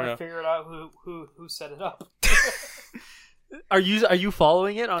That's can. how I don't I know. figured out who set it up. Are you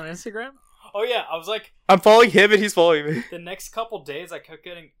following it on Instagram? Oh yeah, I was like, I'm following him and he's following me. the next couple days I kept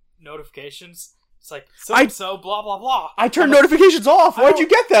getting notifications. It's like I- so blah blah blah. I turned I'm like, notifications off. I Why'd you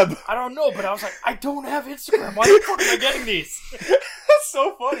get them? I don't know, but I was like, I don't have Instagram. Why the fuck am I getting these? That's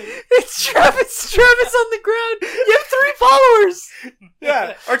so funny. It's Travis on the ground. You have 3 followers.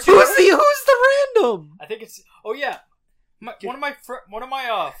 Yeah. Who's the random? I think it's. Oh yeah, one of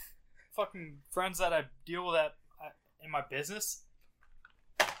my fucking friends that I deal with in my business.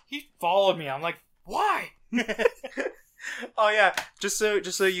 He followed me. I'm like, why? Oh yeah, just so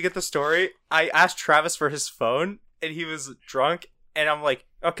you get the story, I asked Travis for his phone and he was drunk and I'm like,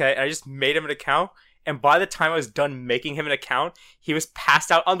 okay, and I just made him an account, and by the time I was done making him an account, he was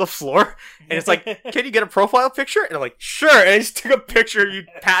passed out on the floor and it's like, can you get a profile picture? And I'm like, sure, and I just took a picture, you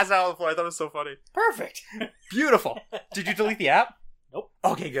pass out on the floor. I thought it was so funny. Perfect. Beautiful. Did you delete the app? Nope.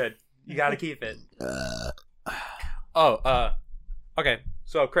 Okay, good. You gotta keep it. Okay,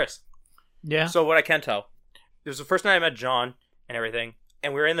 so Chris. Yeah. So what I can tell, it was the first night I met John and everything,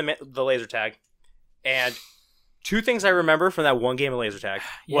 and we were in the laser tag, and 2 things I remember from that one game of laser tag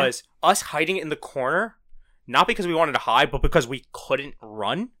was us hiding in the corner, not because we wanted to hide, but because we couldn't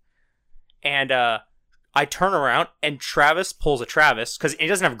run. And I turn around and Travis pulls a Travis because he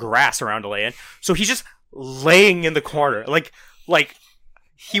doesn't have grass around to lay in, so he's just laying in the corner, like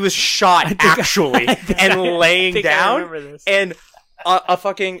he was shot actually, and laying down. And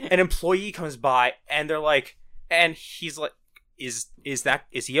an employee comes by and they're like, and he's like, is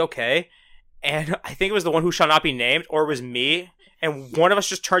he okay? And I think it was the one who shall not be named, or it was me. And one of us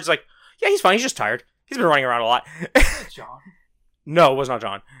just turns like, yeah, he's fine. He's just tired. He's been running around a lot. John. No, it was not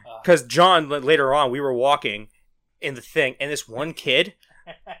John. Because John, later on, we were walking in the thing, and this one kid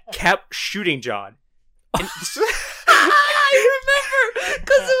kept shooting John. And I remember,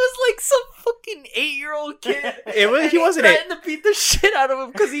 because it was like some fucking 8-year-old kid. He wasn't 8. Threatened to beat the shit out of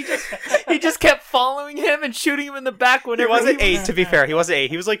him because he just kept following him and shooting him in the back He whenever wasn't 8, to be fair. He wasn't 8.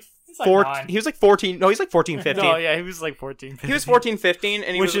 He was like like 4. 9. He was like 14. No, he's like 14, 15. No, yeah, he was like 14, 15. He was 14, 15,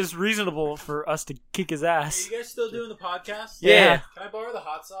 and he which was... is reasonable for us to kick his ass. Are you guys still doing the podcast? Yeah. Can I borrow the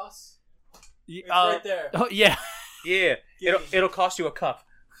hot sauce? It's Uh, right there. Oh, yeah. Yeah. It'll cost you a cup.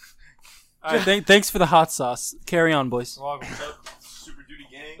 Thanks for the hot sauce. Carry on, boys. You're welcome. Super Duty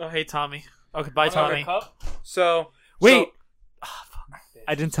Gang. Oh, hey, Tommy. Okay, bye, Another Tommy. cup? So... Wait.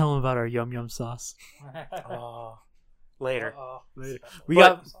 I didn't tell him about our yum yum sauce. Later. We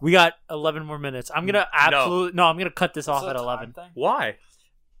But- got 11 more minutes. I'm gonna I'm gonna cut this off at 11 Why?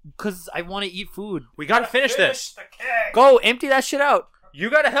 because I want to eat food. We gotta finish this. the keg. Go empty that shit out.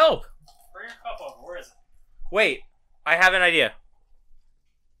 You gotta help. Bring your cup over. Where is it? Wait. I have an idea.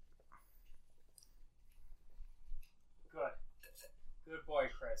 Good. Good boy,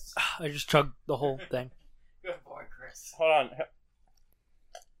 Chris. I just chugged the whole thing. Good boy, Chris. Hold on.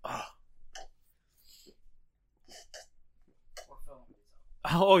 We're filming these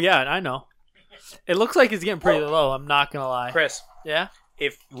up. Oh yeah, I know. It looks like it's getting pretty low. I'm not gonna lie. Chris, Yeah.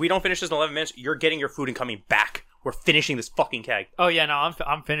 if we don't finish this in 11 minutes, you're getting your food and coming back. We're finishing this fucking keg. Oh yeah, no,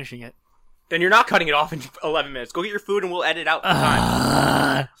 I'm finishing it. Then you're not cutting it off in 11 minutes. Go get your food and we'll edit out the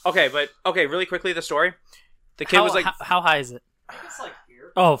time. Okay, really quickly, the story. The kid was like... how high is it? I think it's like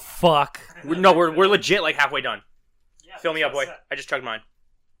here. Oh fuck. we're legit like halfway done. Yeah, Fill me up, boy. that's it. I just chugged mine.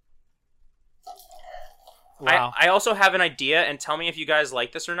 Wow. I also have an idea, and tell me if you guys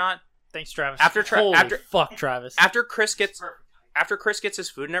like this or not. Thanks, Travis. Holy fuck, Travis. After Chris gets his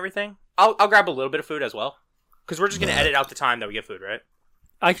food and everything, I'll grab a little bit of food as well. Because we're just going to edit out the time that we get food, right?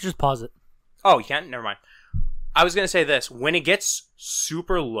 I could just pause it. Oh, you can't? Never mind. I was going to say this. When it gets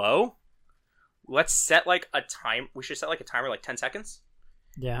super low, let's set like a time. We should set like a timer like 10 seconds.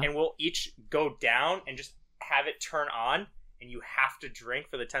 Yeah. And we'll each go down and just have it turn on. And you have to drink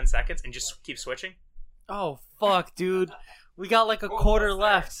for the 10 seconds and just keep switching. Oh fuck, dude. We got like a quarter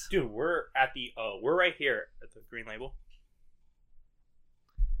left. Dude, we're right here at the green label.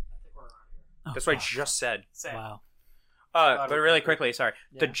 I think we're around here. Oh, That's what I fuck. just said. Same. Wow. But really quickly, sorry.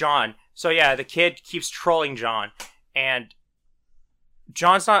 The John. So yeah, the kid keeps trolling John. And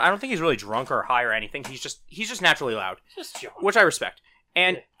John's not. I don't think he's really drunk or high or anything. He's just naturally loud, Just John. which I respect.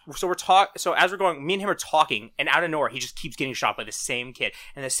 And so so as we're going, me and him are talking, and out of nowhere, he just keeps getting shot by the same kid,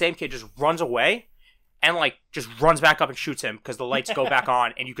 and the same kid just runs away, and like just runs back up and shoots him because the lights go back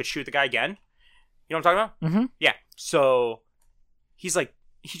on, and you could shoot the guy again. You know what I'm talking about? Mm-hmm. Yeah. So he's like,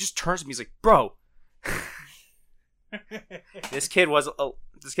 he just turns to me. He's like, bro. This kid was a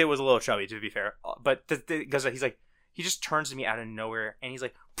little chubby, to be fair, but because he's like, he just turns to me out of nowhere, and he's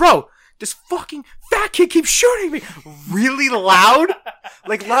like, bro, this fucking fat kid keeps shooting me really loud,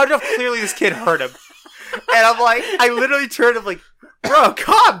 like loud enough. Clearly, this kid heard him, and I'm like, I literally turned him like, bro,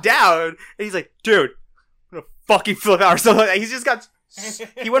 calm down, and he's like, dude, I'm gonna fucking flip out or something like that. He's just got.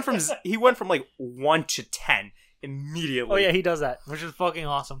 He went from like 1 to 10 immediately. Oh yeah, he does that, which is fucking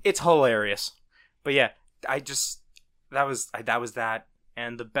awesome. It's hilarious. But yeah, that was that.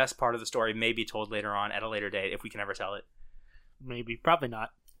 And the best part of the story may be told later on at a later date if we can ever tell it. Maybe, probably not.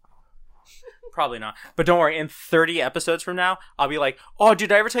 Probably not. But don't worry, in 30 episodes from now, I'll be like, oh, did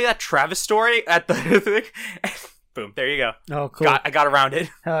I ever tell you that Travis story at the thing? Boom, there you go. Oh, cool. I got around it.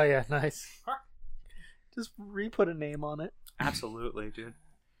 Hell yeah, nice. Just re-put a name on it. Absolutely, dude.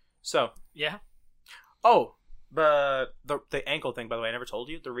 So, Yeah. oh, the ankle thing, by the way, I never told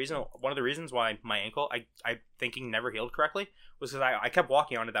you. One of the reasons why my ankle, I thinking never healed correctly, was because I kept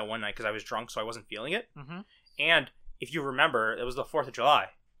walking on it that one night because I was drunk, so I wasn't feeling it. Mm-hmm. And if you remember, it was the 4th of July,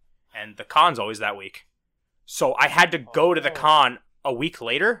 and the con's always that week. So I had to go to the con a week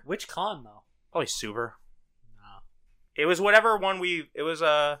later. Which con though? Probably Super. No. It was whatever one it was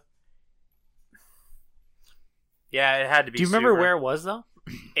yeah, it had to be. Do you remember Super. where it was though?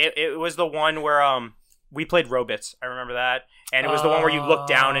 It was the one where we played Robits. I remember that, and it was the one where you look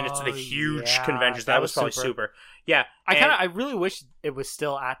down and it's the huge yeah, conventions. that That was was probably Super. Super. Yeah, I really wish it was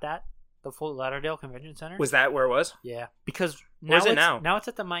still at the Fort Lauderdale Convention Center. was that where it was? Yeah, because Where's it now? Now it's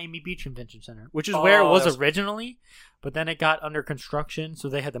at the Miami Beach Convention Center, which is where it Oh, was that's- originally, but then it got under construction, so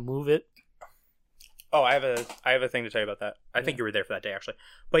they had to move it. Oh, I have a thing to tell you about that. I think you were there for that day actually.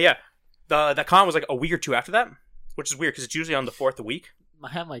 But yeah, the con was like a week or two after that, which is weird because it's usually on the 4th a week. I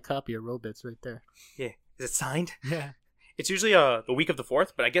have my copy of Robits right there. Yeah, is it signed? Yeah. It's usually the week of the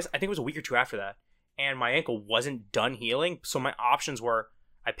 4th, but I think it was a week or two after that. And my ankle wasn't done healing, so my options were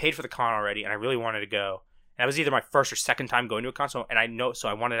I paid for the con already, and I really wanted to go. And that was either my first or second time going to a con, so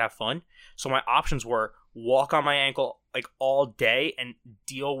I wanted to have fun. So my options were walk on my ankle like all day and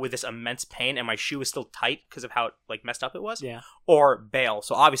deal with this immense pain, and my shoe was still tight because of how like messed up it was. Yeah. Or bail.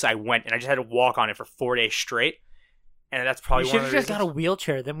 So obviously I went, and I just had to walk on it for 4 days straight. And that's probably You one should of have the just got a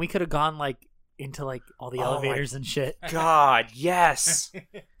wheelchair. Then we could have gone like into like all the Oh, elevators and shit. God, yes.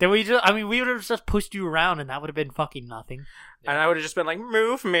 Then we would have just pushed you around, and that would have been fucking nothing. And I would have just been like,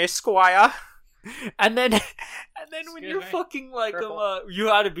 move me, squire. And then when Excuse you're me? fucking like Careful. you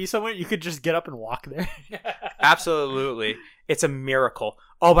had to be somewhere, you could just get up and walk there. Absolutely. It's a miracle.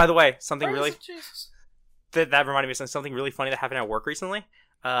 Oh, by the way, something Praise really... Jesus. That reminded me of something really funny that happened at work recently.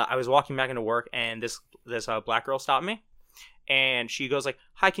 I was walking back into work, and this black girl stopped me. And she goes like,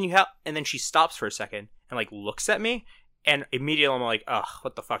 hi, can you help? And then she stops for a second and like looks at me. And immediately I'm like, ugh,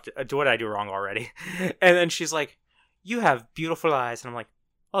 what the fuck? What did I do wrong already? And then she's like, you have beautiful eyes. And I'm like,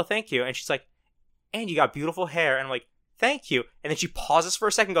 oh, thank you. And she's like, and you got beautiful hair. And I'm like, thank you. And then she pauses for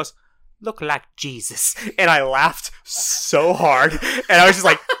a second and goes, look like Jesus. And I laughed so hard. And I was just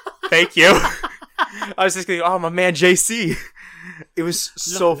like, thank you. I was just going, oh, my man, JC. It was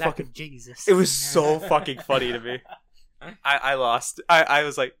so Look like fucking... Jesus. It was so fucking funny to me. I lost. I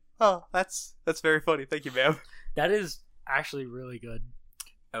was like, oh, that's very funny. Thank you, ma'am. That is actually really good.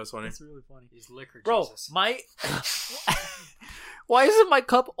 That was funny. It's really funny. He's liquor Bro, Jesus. why is it my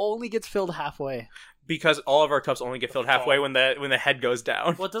cup only gets filled halfway? Because all of our cups only get filled halfway when the head goes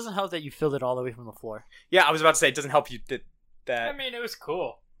down. Well, it doesn't help that you filled it all the way from the floor. Yeah, I was about to say it doesn't help you that I mean, it was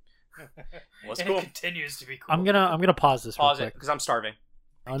cool. was And cool. It continues to be cool. I'm gonna pause this. Pause real it quick. because I'm starving.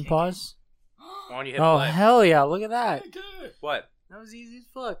 Unpause. Why don't you hit Oh play? hell yeah! Look at that. What? That was easy as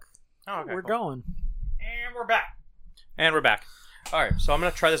fuck. Oh, okay, We're cool. going. And we're back. And we're back. All right, so I'm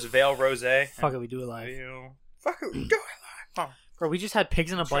gonna try this Veil Rosé. Fuck it, we do it live. Fuck it, do it live. Bro, we just had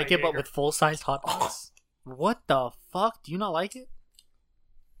pigs in a blanket, but Jaeger. with full-sized hot dogs. What the fuck? Do you not like it?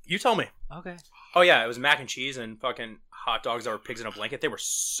 You tell me. Okay. Oh yeah, it was mac and cheese and fucking hot dogs that were pigs in a blanket. They were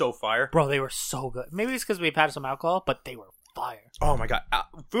so fire. Bro, they were so good. Maybe it's because we've had some alcohol, but they were fire. Oh my god,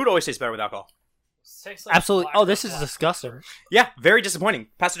 food always tastes better with alcohol. Tastes like Absolutely. black Oh, this is black. disgusting. Yeah, very disappointing.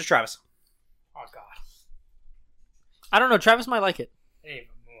 Pass it to Travis. Oh god. I don't know. Travis might like it. Didn't even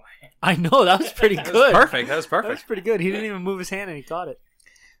move my hand. I know. That was pretty good. Perfect. That was That was perfect. pretty good. He didn't even move his hand and he caught it.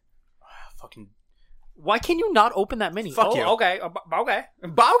 Fucking. Why can you not open that mini? Fuck you. Okay. Okay. Okay.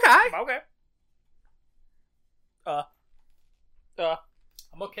 Okay.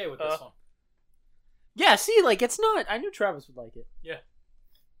 I'm okay with this one. Yeah, see, like, it's not... I knew Travis would like it.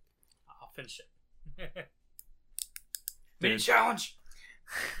 I'll finish it. Mini challenge.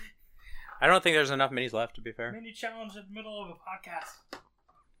 I don't think there's enough minis left, to be fair. Mini challenge in the middle of a podcast.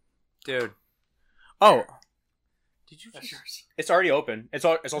 Dude. Oh. Did you That's just... yours. It's already open. It's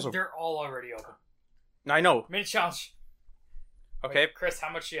also... They're all already open. I know. Mini challenge. Okay. Wait, Chris,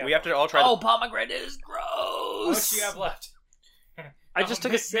 how much do you have? We have to all try pomegranate is gross! How much do you have left? I just took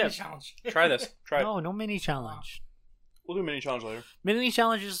a Mini sip. challenge. Try this. Try it. No mini challenge. We'll do a mini challenge later. Mini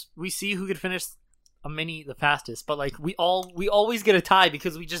challenges, we see who could finish a mini the fastest, but like we always get a tie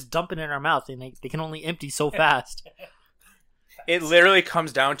because we just dump it in our mouth and they can only empty so fast. It literally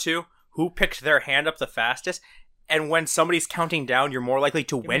comes down to who picked their hand up the fastest, and when somebody's counting down, you're more likely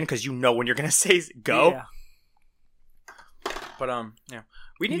to win because you know when you're gonna say go. Yeah. But yeah,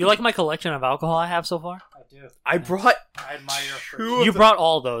 we need. You like my collection of alcohol I have so far? I do. I brought I admire your fridge. two. You brought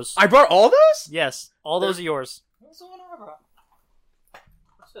all those. I brought all those. Yes, all those are yours. What's the one I brought?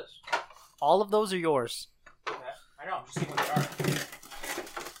 What's this? All of those are yours. Okay. I know. I'm just seeing what they are.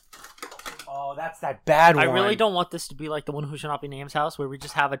 Oh, that's that bad one. I really don't want this to be like the one who should not be named's house, where we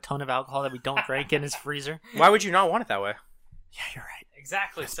just have a ton of alcohol that we don't drink in his freezer. Why would you not want it that way? Yeah, you're right.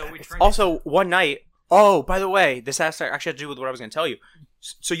 Exactly. So we drink. Also, one night. Oh, by the way, this has to actually have to do with what I was going to tell you.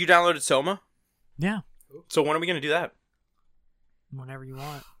 So you downloaded Soma? Yeah, So when are we going to do that? whenever you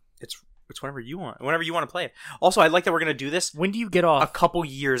want. It's whenever you want. Whenever you want to play it. Also, I like that we're going to do this When do you get a off? couple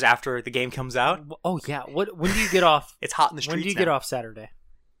years after the game comes out. Oh yeah. When do you get off? It's hot in the streets. When do you get off Saturday?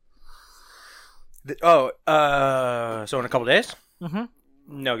 So in a couple days? Mm-hmm.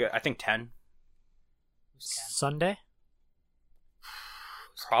 No, I think 10. Sunday.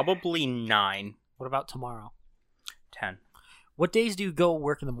 Probably 9. What about tomorrow? 10. What days do you go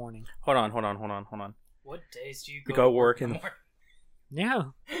work in the morning? Hold on. What days do you Go work in- Yeah,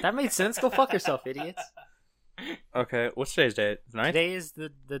 that made sense. Go fuck yourself, idiots. Okay, what's today's date? 9th? Today is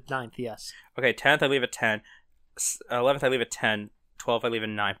the 9th, yes. Okay, 10th I leave at 10. 11th I leave at 10. 12th I leave at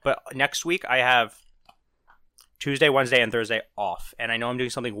 9. But next week I have Tuesday, Wednesday, and Thursday off. And I know I'm doing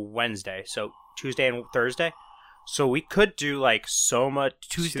something Wednesday, so Tuesday and Thursday. So we could do like Soma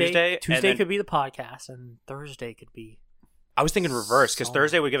Tuesday. Tuesday and then- could be the podcast, and Thursday could be... I was thinking reverse, because Soma.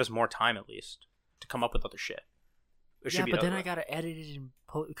 Thursday would give us more time at least to come up with other shit. It should Yeah, be but the then other I way. gotta edit it and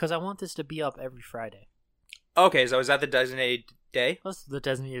because I want this to be up every Friday. Okay, so is that the designated day? That's the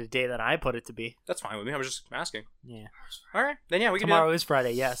designated day that I put it to be. That's fine with me. I was just asking. Yeah. All right, then yeah, we can do Tomorrow that. is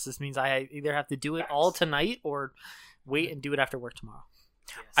Friday, yes. This means I either have to do it all tonight or wait and do it after work tomorrow.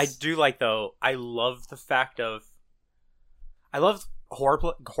 I do like though. I love the fact of. I love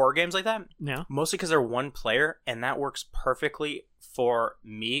horror games like that. Yeah. Mostly because they're one player, and that works perfectly for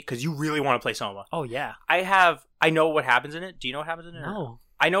me. Because you really want to play Soma. Oh, yeah. I know what happens in it. Do you know what happens in it? No.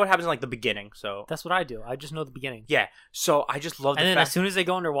 I know what happens in like the beginning. So That's what I do. I just know the beginning. yeah. So I just love the And then fact. as soon as they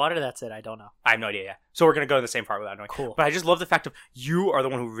go underwater, that's it. I don't know. I have no idea. Yeah. So we're gonna go to the same part without knowing. Cool. But I just love the fact of you are the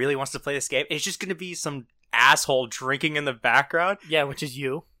one who really wants to play this game. It's just gonna be some asshole drinking in the background, Yeah, which is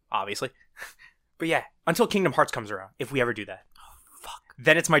you. obviously. But yeah, until Kingdom Hearts comes around, if we ever do that. Fuck.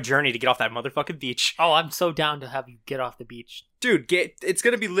 Then it's my journey to get off that motherfucking beach. Oh, I'm so down to have you get off the beach. Dude, it's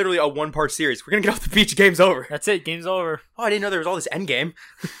going to be literally a one-part series. We're going to get off the beach, game's over. That's it. Game's over. Oh, I didn't know there was all this endgame.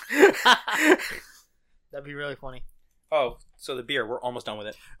 That'd be really funny. Oh, so the beer, we're almost done with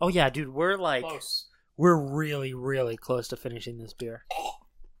it. Oh, yeah, dude. We're Close. we're really, really close to finishing this beer.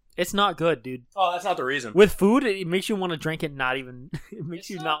 It's not good, dude. Oh, that's not the reason. With food, it makes you want to drink it, not even... It makes It's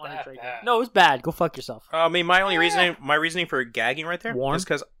you not not want to that drink bad. it. No, it's bad. Go fuck yourself. I mean, my reasoning for gagging right there Warm? is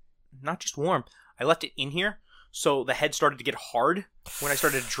because, not just warm, I left it in here, so the head started to get hard when I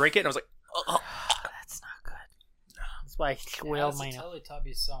started to drink it, and I was like, ugh. That's not good. That's why I It wailed has my a nose.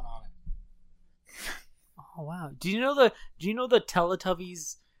 Teletubby son on it. Oh, wow. Do you know the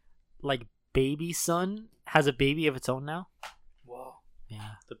Teletubbies, like, baby son has a baby of its own now? Whoa. Yeah.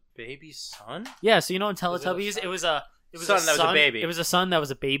 The baby's son? Yeah, so you know in it a Teletubbies, son? it was a Son that was a baby. It was a son that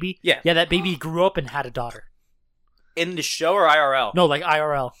was a baby. Yeah. Yeah, that baby grew up and had a daughter. In the show or IRL? No, like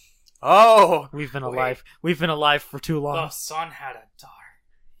IRL. Oh! We've been Wait. alive. We've been alive for too The long. son had a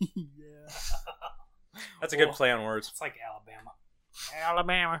daughter. Yeah. That's a good play on words. It's like Alabama.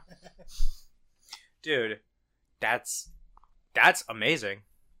 Alabama. Dude, that's amazing.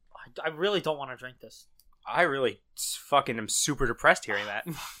 I really don't want to drink this. I really fucking am super depressed hearing that.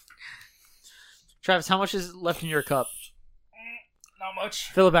 Travis, how much is left in your cup? Not much.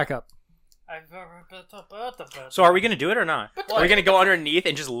 Fill it back up. So are we going to do it or not? Are we going to go underneath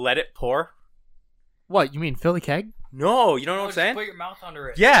and just let it pour? What, you mean Philly keg? No, you don't know what I'm Just saying? Put your mouth under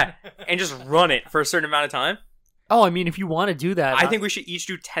it. Yeah, and just run it for a certain amount of time. Oh, I mean, if you want to do that. I think we should each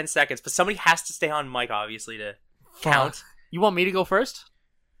do 10 seconds, but somebody has to stay on mic, obviously, to count. You want me to go first?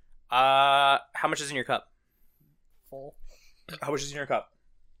 How much is in your cup? Full. How much is in your cup?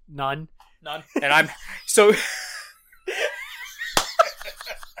 None. None. And I'm so.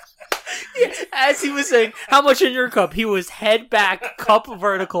 As he was saying, how much in your cup? He was head back, cup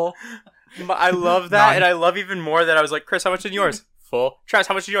vertical. I love that, None. and I love even more that I was like, Chris, how much in yours? Full. Travis,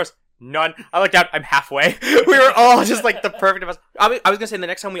 how much in yours? None. I looked out. I'm halfway. We were all just like the perfect of us. I was gonna say the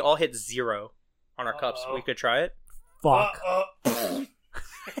next time we all hit 0 on our cups, we could try it, Fuck.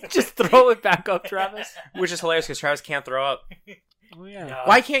 Just throw it back up, Travis. which is hilarious because Travis can't throw up. Oh, yeah. No.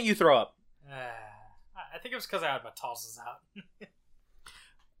 Why can't you throw up? I think it was because I had my tonsils out.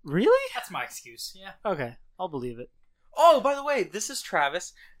 Really? That's my excuse. Yeah. Okay, I'll believe it. Oh, by the way, this is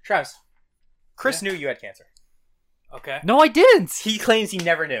Travis. Travis, Chris knew you had cancer. Okay. No, I didn't. He claims he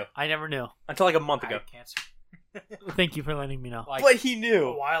never knew I never knew. until like a month I ago. had cancer. Thank you for letting me know. Like But he a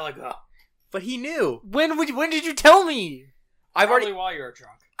knew. while ago. But he knew. When did you tell me? I've Probably already. while you were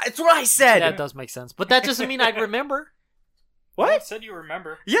drunk. That's what I said. That does make sense, but that doesn't mean I'd remember. You What? said you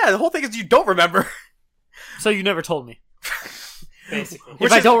remember. Yeah, the whole thing is you don't remember. So you never told me. Basically. Which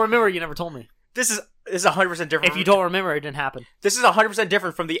If I is- don't remember, you never told me. This is 100% different. If you don't remember, it didn't happen. This is 100%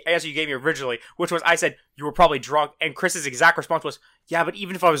 different from the answer you gave me originally, which was I said you were probably drunk, and Chris's exact response was, "Yeah, but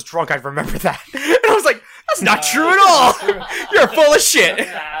even if I was drunk, I'd remember that." And I was like, "That's not true at all. You're full of shit."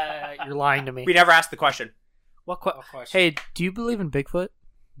 You're lying to me. We never asked the question. What No question. Hey, do you believe in Bigfoot?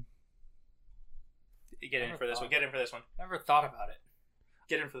 Get in for this one. Get in for this one. Never thought about it.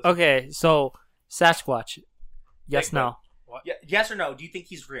 Get in for this one. Okay, so Sasquatch. Yes, Bigfoot. no. Yeah, yes or no? Do you think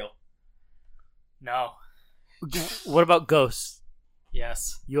he's real? No. What about ghosts?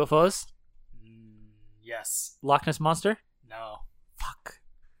 Yes. UFOs? Yes. Loch Ness Monster? No. Fuck.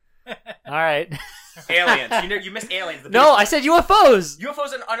 All right. Aliens. You missed aliens. The No, I biggest said UFOs. one.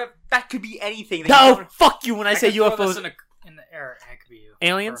 UFOs and that could be anything. That No, you don't- fuck you when I say can throw this UFOs. in the air and it could be you.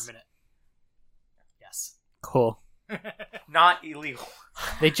 Aliens? For a minute. Yes. Cool. not illegal.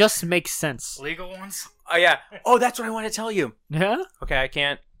 They just make sense. Legal ones? Oh yeah. Oh, that's what I want to tell you. Yeah? Okay, I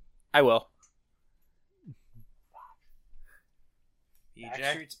can't. I will. BJ.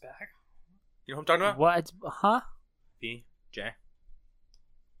 Backstreet's back. You know what I'm talking about? What? Huh? BJ.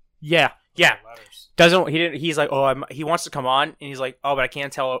 Yeah. Yeah. Letters. Doesn't he? Didn't. He's like, oh, he wants to come on, and he's like, oh, but I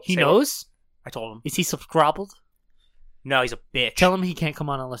can't tell. He say knows? what- I told him. Is he subscribed? No, he's a bitch. Tell him he can't come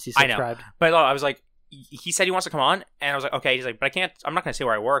on unless he's I know. subscribed. But no, I was like, he said he wants to come on, and I was like, okay. He's like, but I can't. I'm not gonna say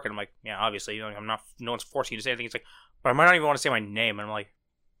where I work, and I'm like, yeah, obviously, you know, I'm not. No one's forcing you to say anything. He's like, but I might not even want to say my name, and I'm like,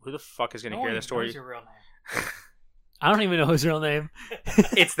 who the fuck is gonna No hear one this story? knows your real name. I don't even know his real name.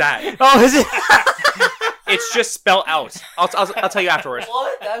 It's that. Oh, is it? It's just spelled out. I'll tell you afterwards.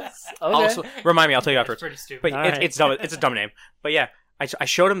 What? That's I'll okay. remind me. I'll tell you It's afterwards. pretty stupid. But All it's, right. it's dumb. It's a dumb name. But yeah, I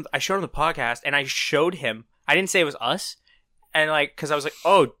showed him. I showed him the podcast, and I showed him. I didn't say it was us, and like, because I was like,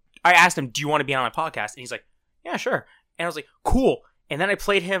 oh, I asked him, do you want to be on my podcast? And he's like, yeah, sure. And I was like, cool. And then I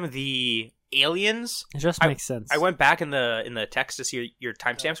played him the aliens. It just makes sense. I went back in the text to see your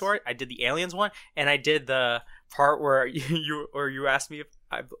timestamps for it. I did the aliens one, and I did the part where you asked me if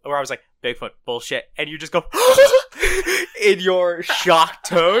where I was like, Bigfoot bullshit, and you just go in your shocked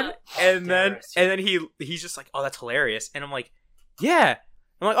tone, and then he's just like, oh, that's hilarious, and I'm like, yeah.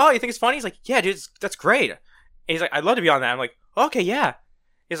 I'm like, oh, you think it's funny? He's like, yeah, dude, that's great. And he's like, I'd love to be on that. I'm like, okay, yeah.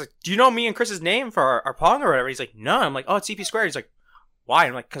 He's like, do you know me and Chris's name for our Pong or whatever? He's like, no. I'm like, oh, it's CP Squared. He's like, why?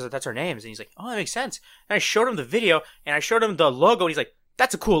 I'm like, because that's our names. And he's like, oh, that makes sense. And I showed him the video, and I showed him the logo, and he's like,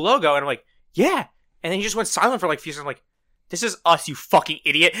 that's a cool logo. And I'm like, yeah. And then he just went silent for like a few seconds. I'm like, this is us, you fucking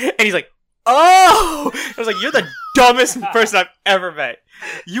idiot. And he's like, oh! I was like, you're the dumbest person I've ever met.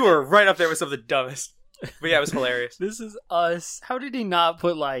 You were right up there with some of the dumbest. But yeah, it was hilarious. This is us. How did he not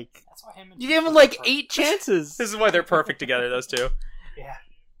put like? That's why him and You Chief gave him are like perfect. 8 chances. This is why they're perfect together, those two. Yeah.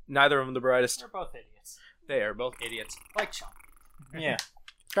 Neither of them the brightest. They're both idiots. They are both idiots. Like Sean. Yeah.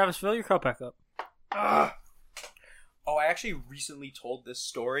 Travis, fill your cup back up. Oh, I actually recently told this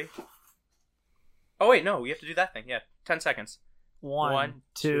story. Oh, wait, no, we have to do that thing. Yeah, 10 seconds. 1,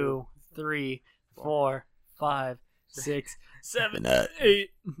 2, 3, 4, 5, 6, 7, 8,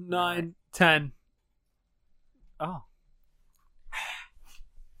 9, 10. Oh.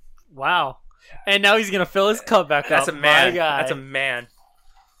 Wow. And now he's gonna fill his cup back That's up. a man. My guy. That's a man.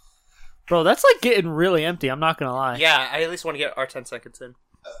 Bro, that's like getting really empty. I'm not gonna lie. Yeah, I at least want to get our 10 seconds in.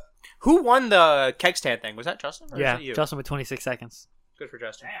 Who won the keg stand thing? Was that Justin or Yeah, was it you? Justin with 26 seconds. Good for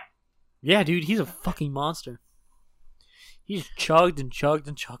Justin. Damn. Yeah, dude, he's a fucking monster. He just chugged and chugged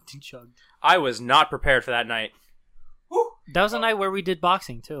and chugged and chugged. I was not prepared for that night. That was the night where we did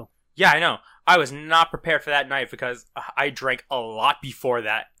boxing too. Yeah, I know. I was not prepared for that night because I drank a lot before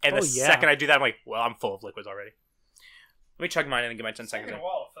that. And the second I do that, I'm like, well, I'm full of liquids already. Let me chug mine and get my 10 seconds in. Taking a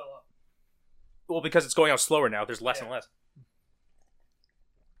while to fill up. Well, because it's going out slower now. There's less and less.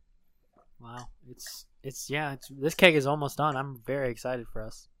 Wow, it's this keg is almost done. I'm very excited for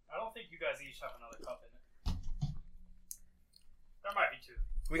us. I don't think you guys each have another cup in it. There might be two.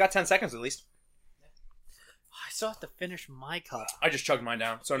 We got 10 seconds at least. I still have to finish my cup. I just chugged mine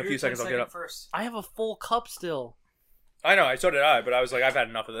down, so in a few seconds I'll get up. First. I have a full cup still. I know, so did I, but I was like, I've had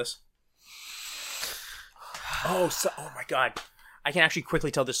enough of this. Oh my god. I can actually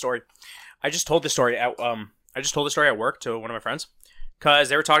quickly tell this story. I just told this story at work to one of my friends. Because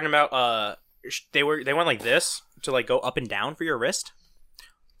they were talking about, they went like this to like go up and down for your wrist.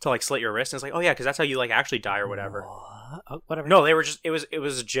 To like slit your wrist. And it's like, oh yeah, because that's how you like actually die or whatever. What? Oh, whatever. No, they were just, it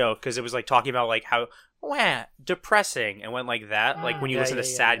was a joke. Because it was like talking about like how, depressing. And went like that. Like when you listen to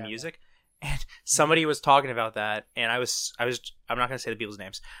sad music. And somebody was talking about that. And I was, I'm not going to say the people's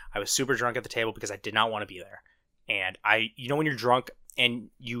names. I was super drunk at the table because I did not want to be there. And you know when you're drunk and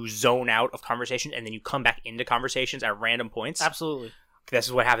you zone out of conversation and then you come back into conversations at random points? Absolutely. This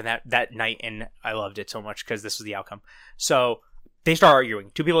is what happened that night, and I loved it so much because this was the outcome. So they start arguing.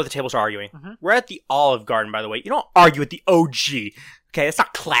 Two people at the table start arguing. Mm-hmm. We're at the Olive Garden, by the way. You don't argue with the OG. Okay, that's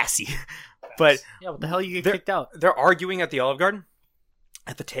not classy. But yeah, what the hell you get kicked out? They're arguing at the Olive Garden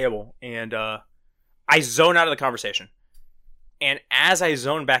at the table, and I zone out of the conversation. And as I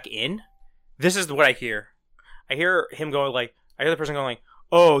zone back in, this is what I hear. I hear him going like, I hear the person going like,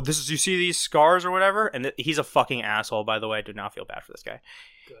 oh, you see these scars or whatever? And he's a fucking asshole, by the way. I do not feel bad for this guy.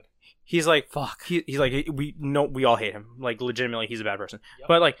 Good. He's like, fuck. He's like, we all hate him. Like, legitimately, he's a bad person. Yep.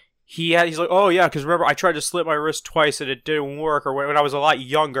 But like, he's like, oh yeah, because remember, I tried to slit my wrist twice and it didn't work, or when I was a lot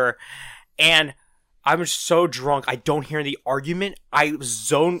younger. And I'm so drunk, I don't hear the argument. And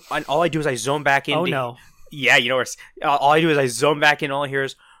all I do is I zone back in. Oh no. Yeah, you know where all I do is I zone back in. All I hear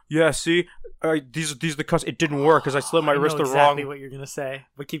is, yeah, see, these are the cuts. It didn't work because I slit my wrist the wrong. Exactly what you're gonna say,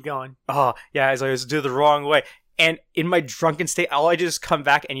 but keep going. Oh yeah, I was do the wrong way. And in my drunken state, all I do is come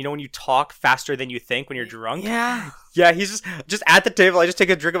back, and you know when you talk faster than you think when you're drunk. Yeah. Yeah, he's just at the table. I just take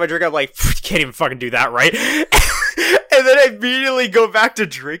a drink of my drink. I'm like, can't even fucking do that, right? And then I immediately go back to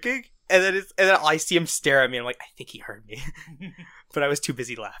drinking, and then I see him stare at me. I'm like, I think he heard me, but I was too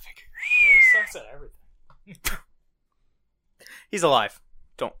busy laughing. Yeah, he sucks at everything. He's alive.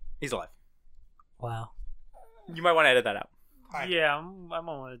 He's alive. Wow. You might want to edit that out. Yeah, I might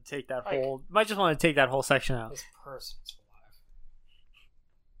want to take that whole. Might just want to take that whole section out. This person's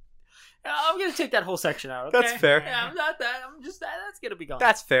alive. I'm gonna take that whole section out. Okay? That's fair. Yeah, I'm not that. I'm just that. That's gonna be gone.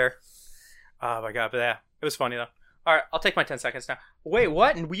 That's fair. Oh my god, but yeah, it was funny though. All right, I'll take my 10 seconds now. Wait,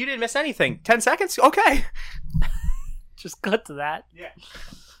 what? You didn't miss anything. 10 seconds? Okay. Just cut to that. Yeah.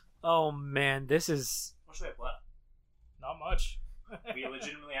 Oh man, this is. What should we have left? Not much. We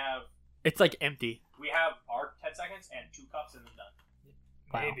legitimately have. It's like empty. We have our 10 seconds and 2 cups and then done.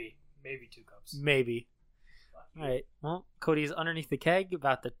 Wow. Maybe 2 cups. Maybe. All right. Well, Cody's underneath the keg,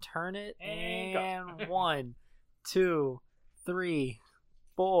 about to turn it, and 1, 2, 3,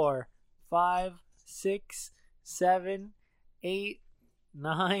 4, 5, 6, 7, 8,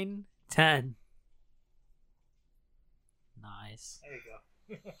 9, 10. Nice. There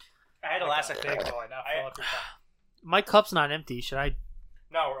you go. I had to last a big boy. Now fill up your cup. My cup's not empty. Should I?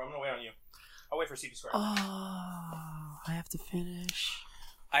 No, I'm gonna wait on you. I'll wait for CP Square. Oh, I have to finish.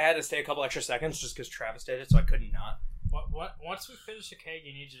 I had to stay a couple extra seconds just because Travis did it, so I couldn't not. Once we finish the keg,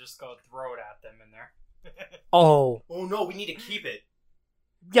 you need to just go throw it at them in there. Oh. Oh no, we need to keep it.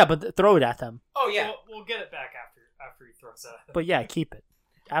 Yeah, but throw it at them. Oh yeah, we'll get it back after he throws it at them. But yeah, keep it.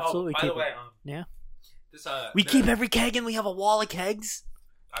 Absolutely keep by the way, it. Yeah. This we keep every keg and we have a wall of kegs.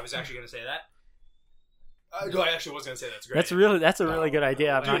 I was actually gonna say that. No, I actually was gonna say that's great. That's a really good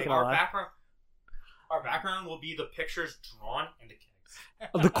idea. I'm not gonna lie. Our background will be the pictures drawn into kegs.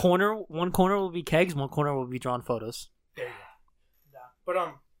 One corner will be kegs, one corner will be drawn photos. There you go. But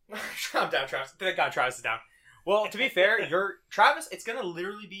I'm down, Travis. Thank God Travis is down. Well, to be fair, Travis. It's gonna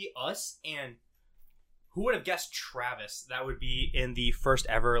literally be us and who would have guessed Travis? That would be in the first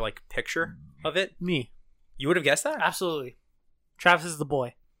ever like picture of it. Me. You would have guessed that? Absolutely. Travis is the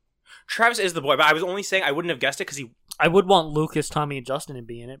boy. Travis is the boy, but I was only saying I wouldn't have guessed it because I would want Lucas, Tommy, and Justin to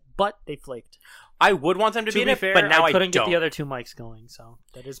be in it, but they flaked. I would want them to be in it, fair, but now I couldn't don't. get the other 2 mics going, so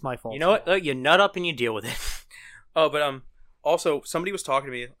that is my fault. You know what? You nut up and you deal with it. Oh, but also somebody was talking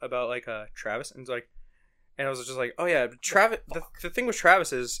to me about like Travis, and I was just like, oh yeah, Travis. The thing with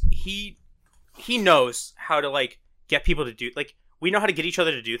Travis is he knows how to like get people to do like we know how to get each other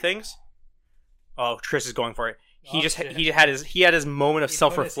to do things. Oh, Chris is going for it. Oh, shit. He had his moment of He put his hair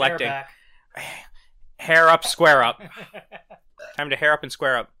self-reflecting. back. Hair up, square up. Time to hair up and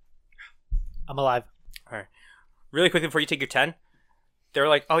square up. I'm alive. Really quickly before you take your 10, they were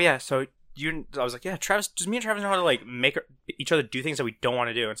like, "Oh yeah, so you." I was like, "Yeah, Travis. Does me and Travis know how to like make each other do things that we don't want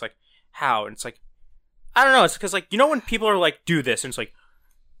to do?" And it's like, "How?" And it's like, I don't know. It's because like when people are like, "Do this," and it's like,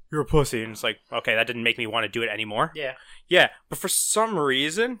 "You're a pussy," and it's like, okay, that didn't make me want to do it anymore. Yeah. Yeah, but for some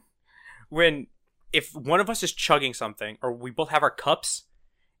reason, if one of us is chugging something, or we both have our cups,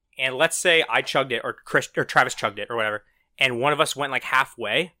 and let's say I chugged it, or Travis chugged it, or whatever, and one of us went like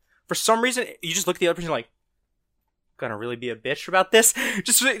halfway, for some reason, you just look at the other person like, gonna really be a bitch about this?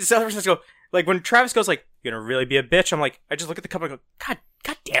 Just so the other person go, like when Travis goes like, "You gonna really be a bitch?" I'm like, I just look at the cup and I go, God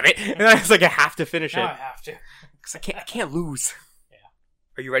damn it! And then I was like, I have to finish Now it I have to. because I can't lose. Yeah.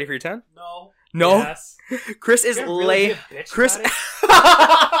 Are you ready for your 10? No. No. Yes. Chris is You're gonna really late. be a bitch Chris.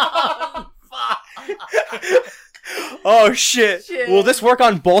 about Oh shit. Shit. Will this work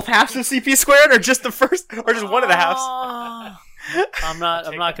on both halves of CP squared, or just the first, or just one of the halves? I'm not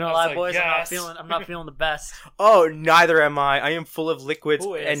Take gonna that lie, as a boys. yes. I'm not feeling the best. Oh, neither am I. I am full of liquids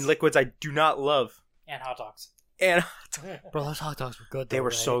Who is? and liquids I do not love. And hot dogs. And Bro, those hot dogs were good. they though, were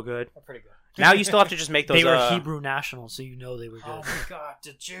right? so good. They're pretty good. Now you still have to just make those. They were Hebrew Nationals, so you know they were good. Oh my god,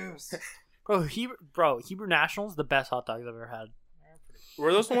 the juice. Hebrew Nationals, the best hot dogs I've ever had.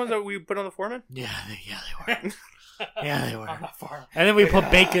 Were those the ones that we put on the foreman? Yeah, they were. Yeah, they were. I'm not far. And then we put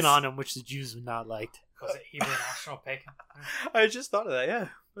Yes. bacon on them, which the Jews would not liked. Was it Hebrew National Bacon? I just thought of that. Yeah,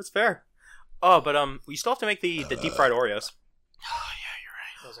 that's fair. Oh, but we still have to make the deep fried Oreos. Oh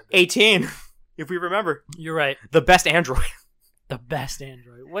yeah, Those are good. 18, if we remember. you're right. The best Android. The best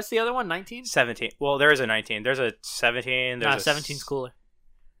Android. What's the other one? 19? 17. Well, there is a 19. There's a 17. There's Nah, a 17's cooler.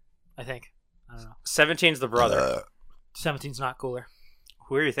 I think. I don't know. 17's the brother. 17's not cooler.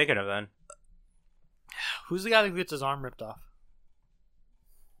 Who are you thinking of then? Who's the guy that gets his arm ripped off?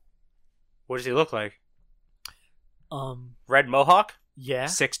 What does he look like? Red Mohawk? Yeah.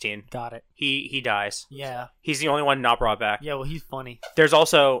 16. Got it. He dies. Yeah. He's the only one not brought back. Yeah, well, he's funny. There's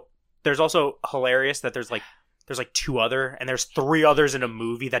also hilarious that there's like 2 other, and there's 3 others in a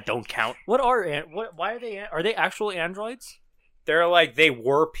movie that don't count. Why are they actual androids? They're like, they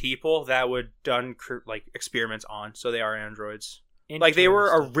were people that would done like experiments on, so they are androids. Like they were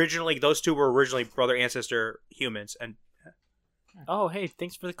Interesting. originally, those 2 were originally brother and sister humans, and Oh, hey,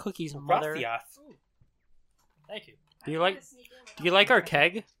 thanks for the cookies, mother. Rafiat. Thank you. Do you like our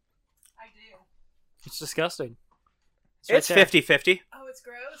keg? I do. It's disgusting. it's right there. 50-50. Oh, it's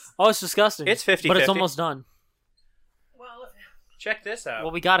gross. Oh, it's disgusting. It's 50-50. But it's almost done. Well, Check this out.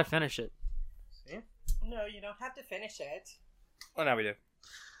 Well, we gotta finish it. no, you don't have to finish it. Well, now we do.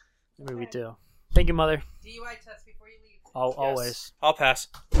 Maybe we do. Thank you, mother. DUI test before you leave. Oh, always. I'll pass.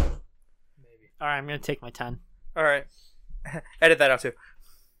 Maybe. All right, I'm gonna take my 10. All right. Edit that out too.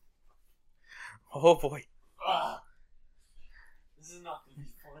 Oh boy. This is not gonna be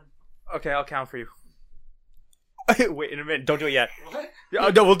fun. Okay, I'll count for you. Wait in a minute. Don't do it yet. Oh,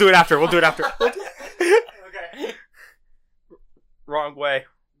 no, we'll do it after. Okay. Wrong way.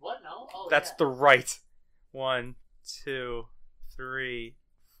 What? No. Oh, That's the right. 1, 2, 3,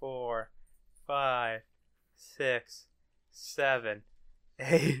 4, 5, 6, 7,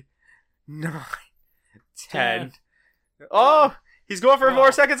 8, 9, 10. Oh, he's going for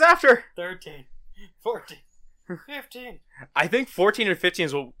 4 seconds after. 13, 14, 15. I think 14 and 15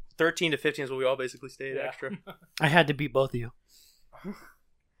 is what 13 to 15 is what we all basically stayed Yeah. extra. I had to beat both of you.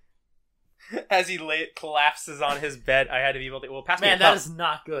 As he collapses on his bed, I had to be able to. Well, pass me Man, your cup. that is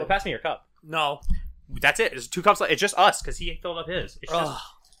not good. Well, pass me your cup. No. That's it. There's 2 cups left. It's just us because he filled up his. It's just, Ugh.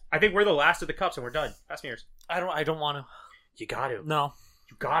 I think we're the last of the cups and we're done. Pass me yours. I don't want to. You got to. No.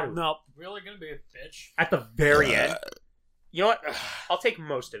 You got to. No. Really gonna be a bitch? At the very end. You know what? I'll take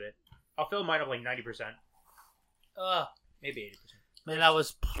most of it. I'll fill mine up like 90%. Maybe 80%. Man, that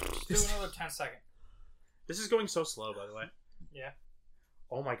was. Just do another 10 second. This is going so slow, by the way. Yeah.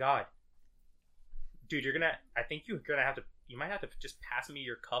 Oh my god. Dude, I think you might have to just pass me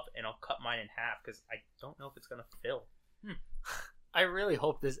your cup and I'll cut mine in half because I don't know if it's going to fill. I really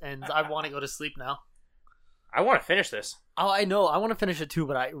hope this ends. I want to go to sleep now. I want to finish this. Oh, I know. I want to finish it too,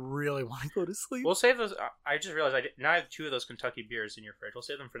 but I really want to go to sleep. We'll save those. I just realized now I have 2 of those Kentucky beers in your fridge. We'll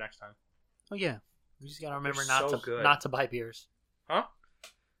save them for next time. Oh yeah. We just gotta remember They're not so to good. not to buy beers. Huh?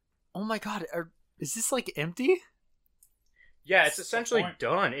 Oh my god, is this like empty? Yeah, it's What's the essentially point?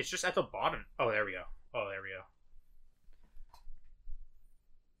 done. It's just at the bottom. Oh, there we go. I'm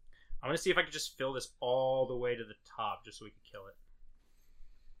going to see if I can just fill this all the way to the top just so we can kill it.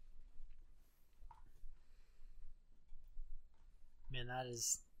 Man, that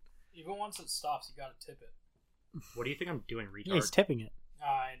is. Even once it stops, you gotta tip it. What do you think I'm doing, retard? Yeah, he's tipping it.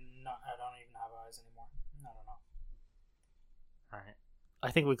 I don't even have eyes anymore. I don't know. All right.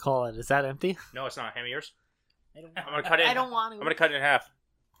 I think we call it. Is that empty? No, it's not. Hand me yours. I don't. I'm gonna cut it. I don't want to. I'm gonna cut it in half.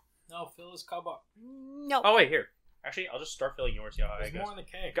 No, fill his cup up. No. Oh wait, here. Actually, I'll just start filling yours. Yeah, I There's guess. more in the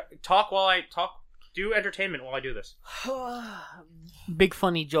cake. Talk while I talk. Do entertainment while I do this. Big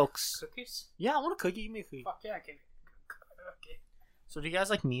funny jokes. Cookies? Yeah, I want a cookie. Give me a cookie. Fuck yeah, cake. Okay. So, do you guys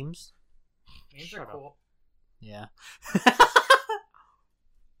like memes? Memes Shut are up. cool. Yeah.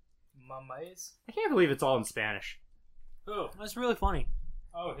 Mamas? I can't believe it's all in Spanish. Who? That's really funny.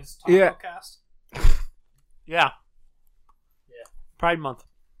 Oh, his taco Yeah. cast? Yeah. Yeah. Pride Month.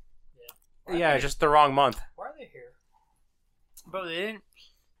 Yeah, just the wrong month. Why are they here? Bro, they didn't.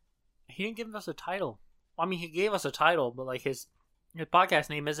 He didn't give us a title. I mean, he gave us a title, but like his podcast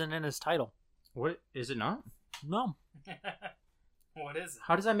name isn't in his title. What is it not? No. What is it?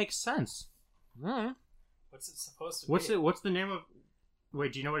 How does that make sense? Mm. What's it supposed to What's be? it? What's the name of?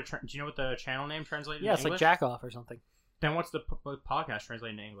 Wait, do you know what? Do you know what the channel name translated? Yeah, in it's like English? jack off or something. Then what's the podcast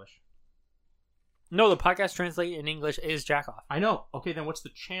translated in English? No, the podcast translated in English is jack off. I know. Okay, then what's the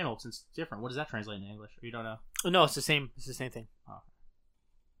channel? Since it's different, what does that translate in English? Or you don't know? No, it's the same. It's the same thing.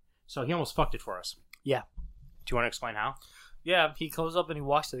 So he almost fucked it for us. Yeah. Do you want to explain how? Yeah, he goes up and he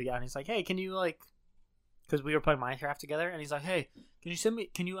walks to the guy and he's like, "Hey, can you like?" Because we were playing Minecraft together, and he's like, "Hey,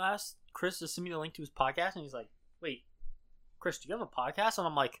 can you ask Chris to send me the link to his podcast?" And he's like, "Wait, Chris, do you have a podcast?" And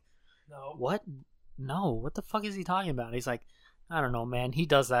I'm like, No. "What? No, what the fuck is he talking about?" And he's like, "I don't know, man. He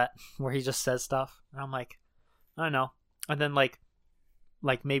does that where he just says stuff." And I'm like, "I don't know." And then like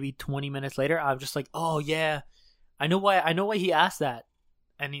maybe 20 minutes later, I'm just like, "Oh yeah, I know why he asked that."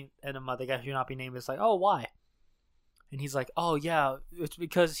 And the guy who should not be named is like, "Oh, why?" And he's like, "Oh yeah, it's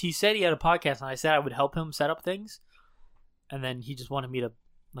because he said he had a podcast, and I said I would help him set up things, and then he just wanted me to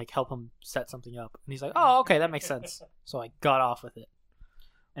like help him set something up." And he's like, "Oh, okay, that makes sense." So I got off with it.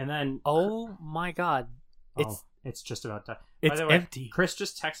 And then Oh my god, it's just about done. it's By the way, empty. Chris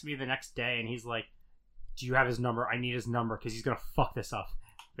just texted me the next day, and he's like, "Do you have his number? I need his number because he's gonna fuck this up."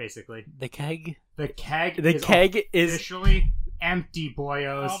 Basically, The keg the keg is officially empty, I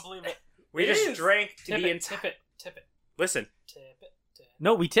boyos. don't believe it. We It just is. drank to Tip the it, entire. tip it, tip it, Listen, tip it, tip it.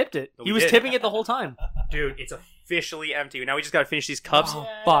 no, we tipped it. No, He we was did. tipping it the whole time. dude, it's officially empty. Now we just gotta finish these cups. Oh,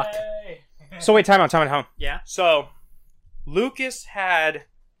 fuck. Yay. So wait, time out. Yeah. So, Lucas had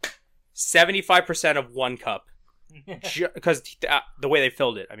 75% of one cup because the way they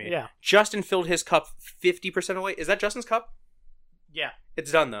filled it. I mean, Yeah. Justin filled his cup 50% of the way. Is that Justin's cup? Yeah.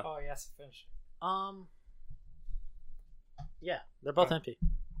 It's done though. Oh, yes, finish. Yeah, they're both empty.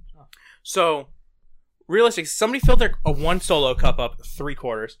 So, realistically, somebody filled a one solo cup up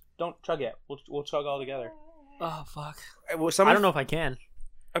 3/4. Don't chug it. We'll chug all together. Oh fuck. Well, I somebody, don't know if I can.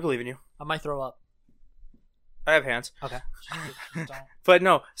 I believe in you. I might throw up. I have hands. Okay. Don't. But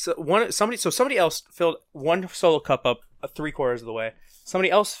no, somebody else filled one solo cup up 3/4 of the way.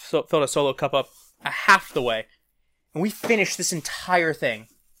 Somebody else filled a solo cup up a half the way, and we finished this entire thing.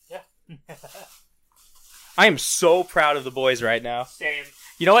 Yeah. I am so proud of the boys right now. Same.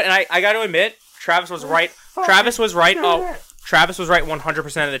 You know what? And I got to admit, Travis was right. Travis was right. Oh, Travis was right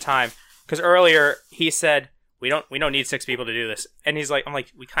 100% of the time. Because earlier he said we don't need 6 people to do this, and he's like, I'm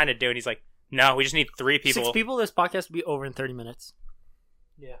like, we kind of do, and he's like, no, we just need 3 people. 6 people. This podcast will be over in 30 minutes.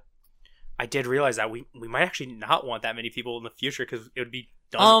 Yeah. I did realize that we might actually not want that many people in the future because it would be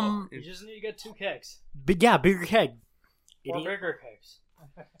done. You just need to get 2 kegs. But yeah, bigger keg. Or Idiot. bigger kegs.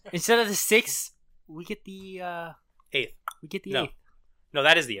 Instead of the 6, we get the 8th. We get the No. 8th. No,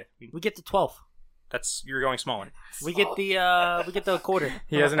 that is the. We get the 12th. That's you're going small one. We get the quarter.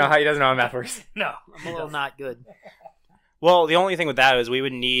 He doesn't know how math works. No. I'm a little not good. Well, the only thing with that is we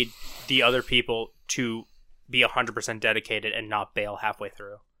would need the other people to be 100% dedicated and not bail halfway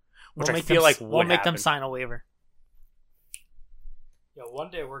through, which I feel like we'll would make them happen. sign a waiver. Yeah, one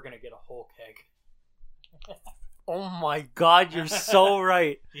day we're gonna get a whole keg. Oh my god, you're so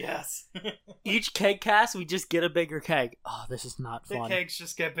right. Yes. Each keg cast, we just get a bigger keg. Oh, this is not The fun. kegs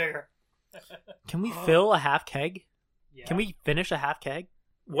just get bigger. Can we fill a half keg? Yeah. Can we finish a half keg?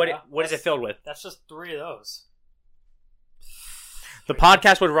 What Yeah, what is it filled with? That's just 3 of those. The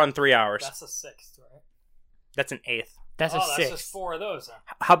podcast would run 3 hours. That's a 6th, right? That's an 1/8. That's oh, a that's 6. just 4 of those. Then.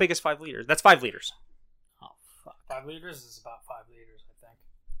 How big is 5 liters? That's 5 liters. Oh fuck. 5 liters is about 5 liters, I think.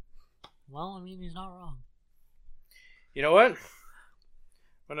 Well, I mean, he's not wrong. You know what? I'm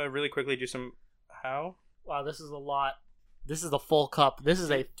gonna really quickly do some how. Wow, this is a lot. This is the full cup. This is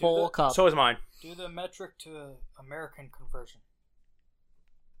a Do full the- cup. So is mine. Do the metric to American conversion.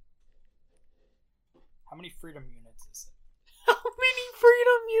 How many freedom units is it? How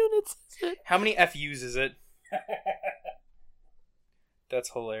How many FUs is it?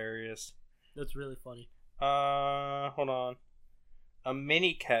 That's hilarious. That's really funny. Hold on. A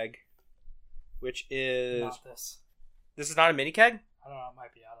mini keg, which is Not this. this is not a mini keg. I don't know. It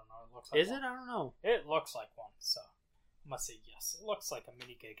might be. I don't know. It looks like Is one. it? I don't know. It looks like one. So I'm gonna say yes. It looks like a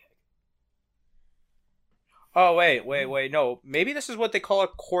mini gay keg. Oh wait. No, maybe this is what they call a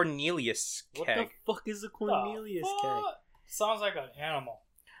Cornelius What keg. the fuck is a Cornelius The keg? fuck? Sounds like an animal.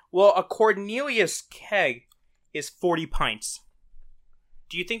 Well, a Cornelius keg is 40 pints.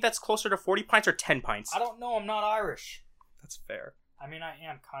 Do you think that's closer to 40 pints or 10 pints? I don't know. I'm not Irish. That's fair. I mean, I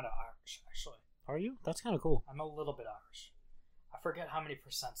am kind of Irish, actually. Are you? That's kind of cool. I'm a little bit Irish. I forget how many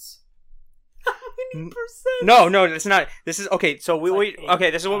percents. How many percent? No, it's not. This is okay. So It's like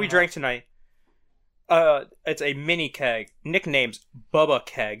eight. this is what we Uh-huh. drank tonight. It's a mini keg. Nicknames Bubba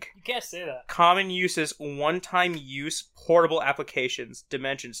Keg. You can't say that. Common uses: one-time use, portable applications.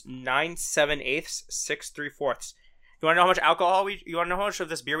 Dimensions: 9 7/8, 6 3/4. You want to know how much alcohol You want to know how much of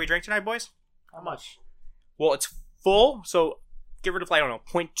this beer we drank tonight, boys? How much? Well, it's full, so get rid of, I don't know,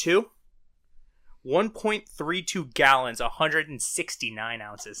 0.2. 1.32 gallons, 169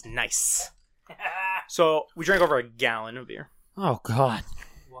 ounces. Nice. So we drank over a gallon of beer, Oh god.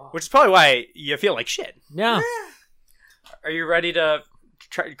 Wow. which is probably why you feel like shit. Yeah. Are you ready to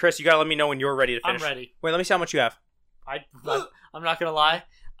try? Chris, you gotta let me know when you're ready to I'm finish. ready. Wait, let me see how much you have. I'm not gonna lie.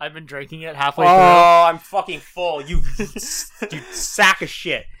 I've been drinking it halfway Oh, I'm fucking full. You sack of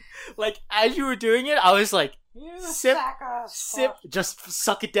shit. through. Like as you were doing it, I was like, You Sip, sack of sip, just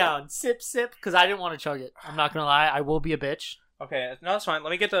suck it down, sip, because I didn't want to chug it. I'm not gonna lie. I will be a bitch. Okay, no, that's fine. Let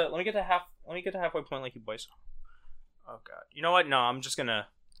me get to halfway point like you boys. Oh god. You know what? No, I'm just gonna.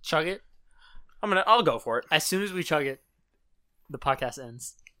 Chug it. I'll go for it. As soon as we chug it, the podcast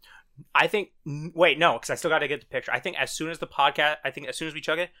ends. I think. Wait, no, because I still got to get the picture. I think as soon as we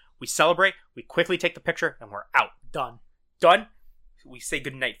chug it, we celebrate. We quickly take the picture, and we're out. Done. Done. We say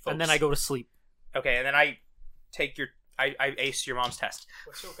goodnight, folks. And then I go to sleep. Okay, and then I take I ace your mom's test.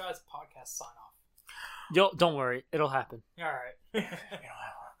 What's your guys' podcast sign off? Don't worry, it'll happen. All right.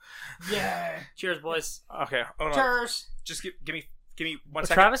 Yeah. Cheers, boys. Okay, hold on. Cheers. Just give me 1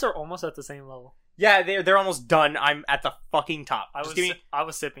 second. Travis are almost at the same level. Yeah, they're almost done. I'm at the fucking top. I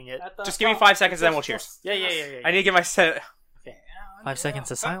was sipping it. Just give me 5 seconds, and then we'll cheers. Yeah. I need to get my set. 5 seconds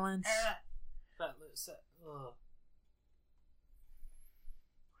of silence.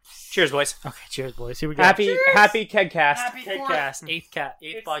 Cheers, boys. Okay, cheers, boys. Here we go. Happy Kegcast. Happy Kegcast. Eighth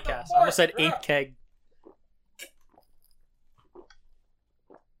It's podcast. the I almost said fourth. eighth keg.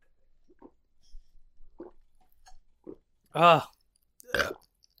 Ah.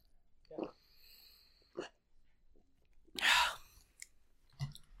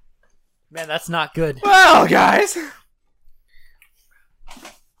 Man, that's not good. Well, guys.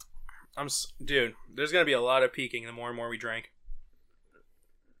 Dude, there's gonna be a lot of peaking the more and more we drink.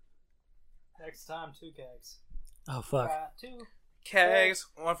 Next time, 2 kegs. Oh fuck. 2. Kegs,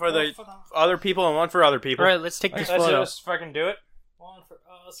 one for the other people and one for other people. All right, let's take this Let's photo. just fucking do it. One for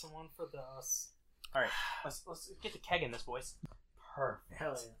us and one for the us. All right, let's get the keg in this, boys. Perfect.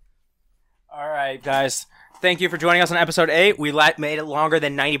 Hell yeah. All right, guys. Thank you for joining us on episode 8. We made it longer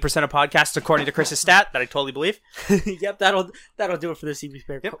than 90% of podcasts, according to Chris's stat that I totally believe. Yep, that'll do it for this evening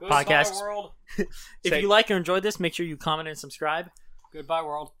Yep. podcast. Goodbye, world. If you like or enjoyed this, make sure you comment and subscribe. Goodbye,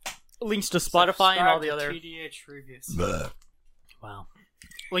 world. Links to Spotify and all the Subscribe other. to TDH reviews. Wow.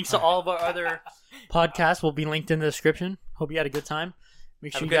 Links to all of our other podcasts will be linked in the description. Hope you had a good time.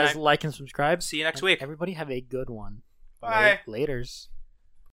 Make Have sure a you good guys night. like and subscribe. See you next And week. Everybody have a good one. Bye. Laters.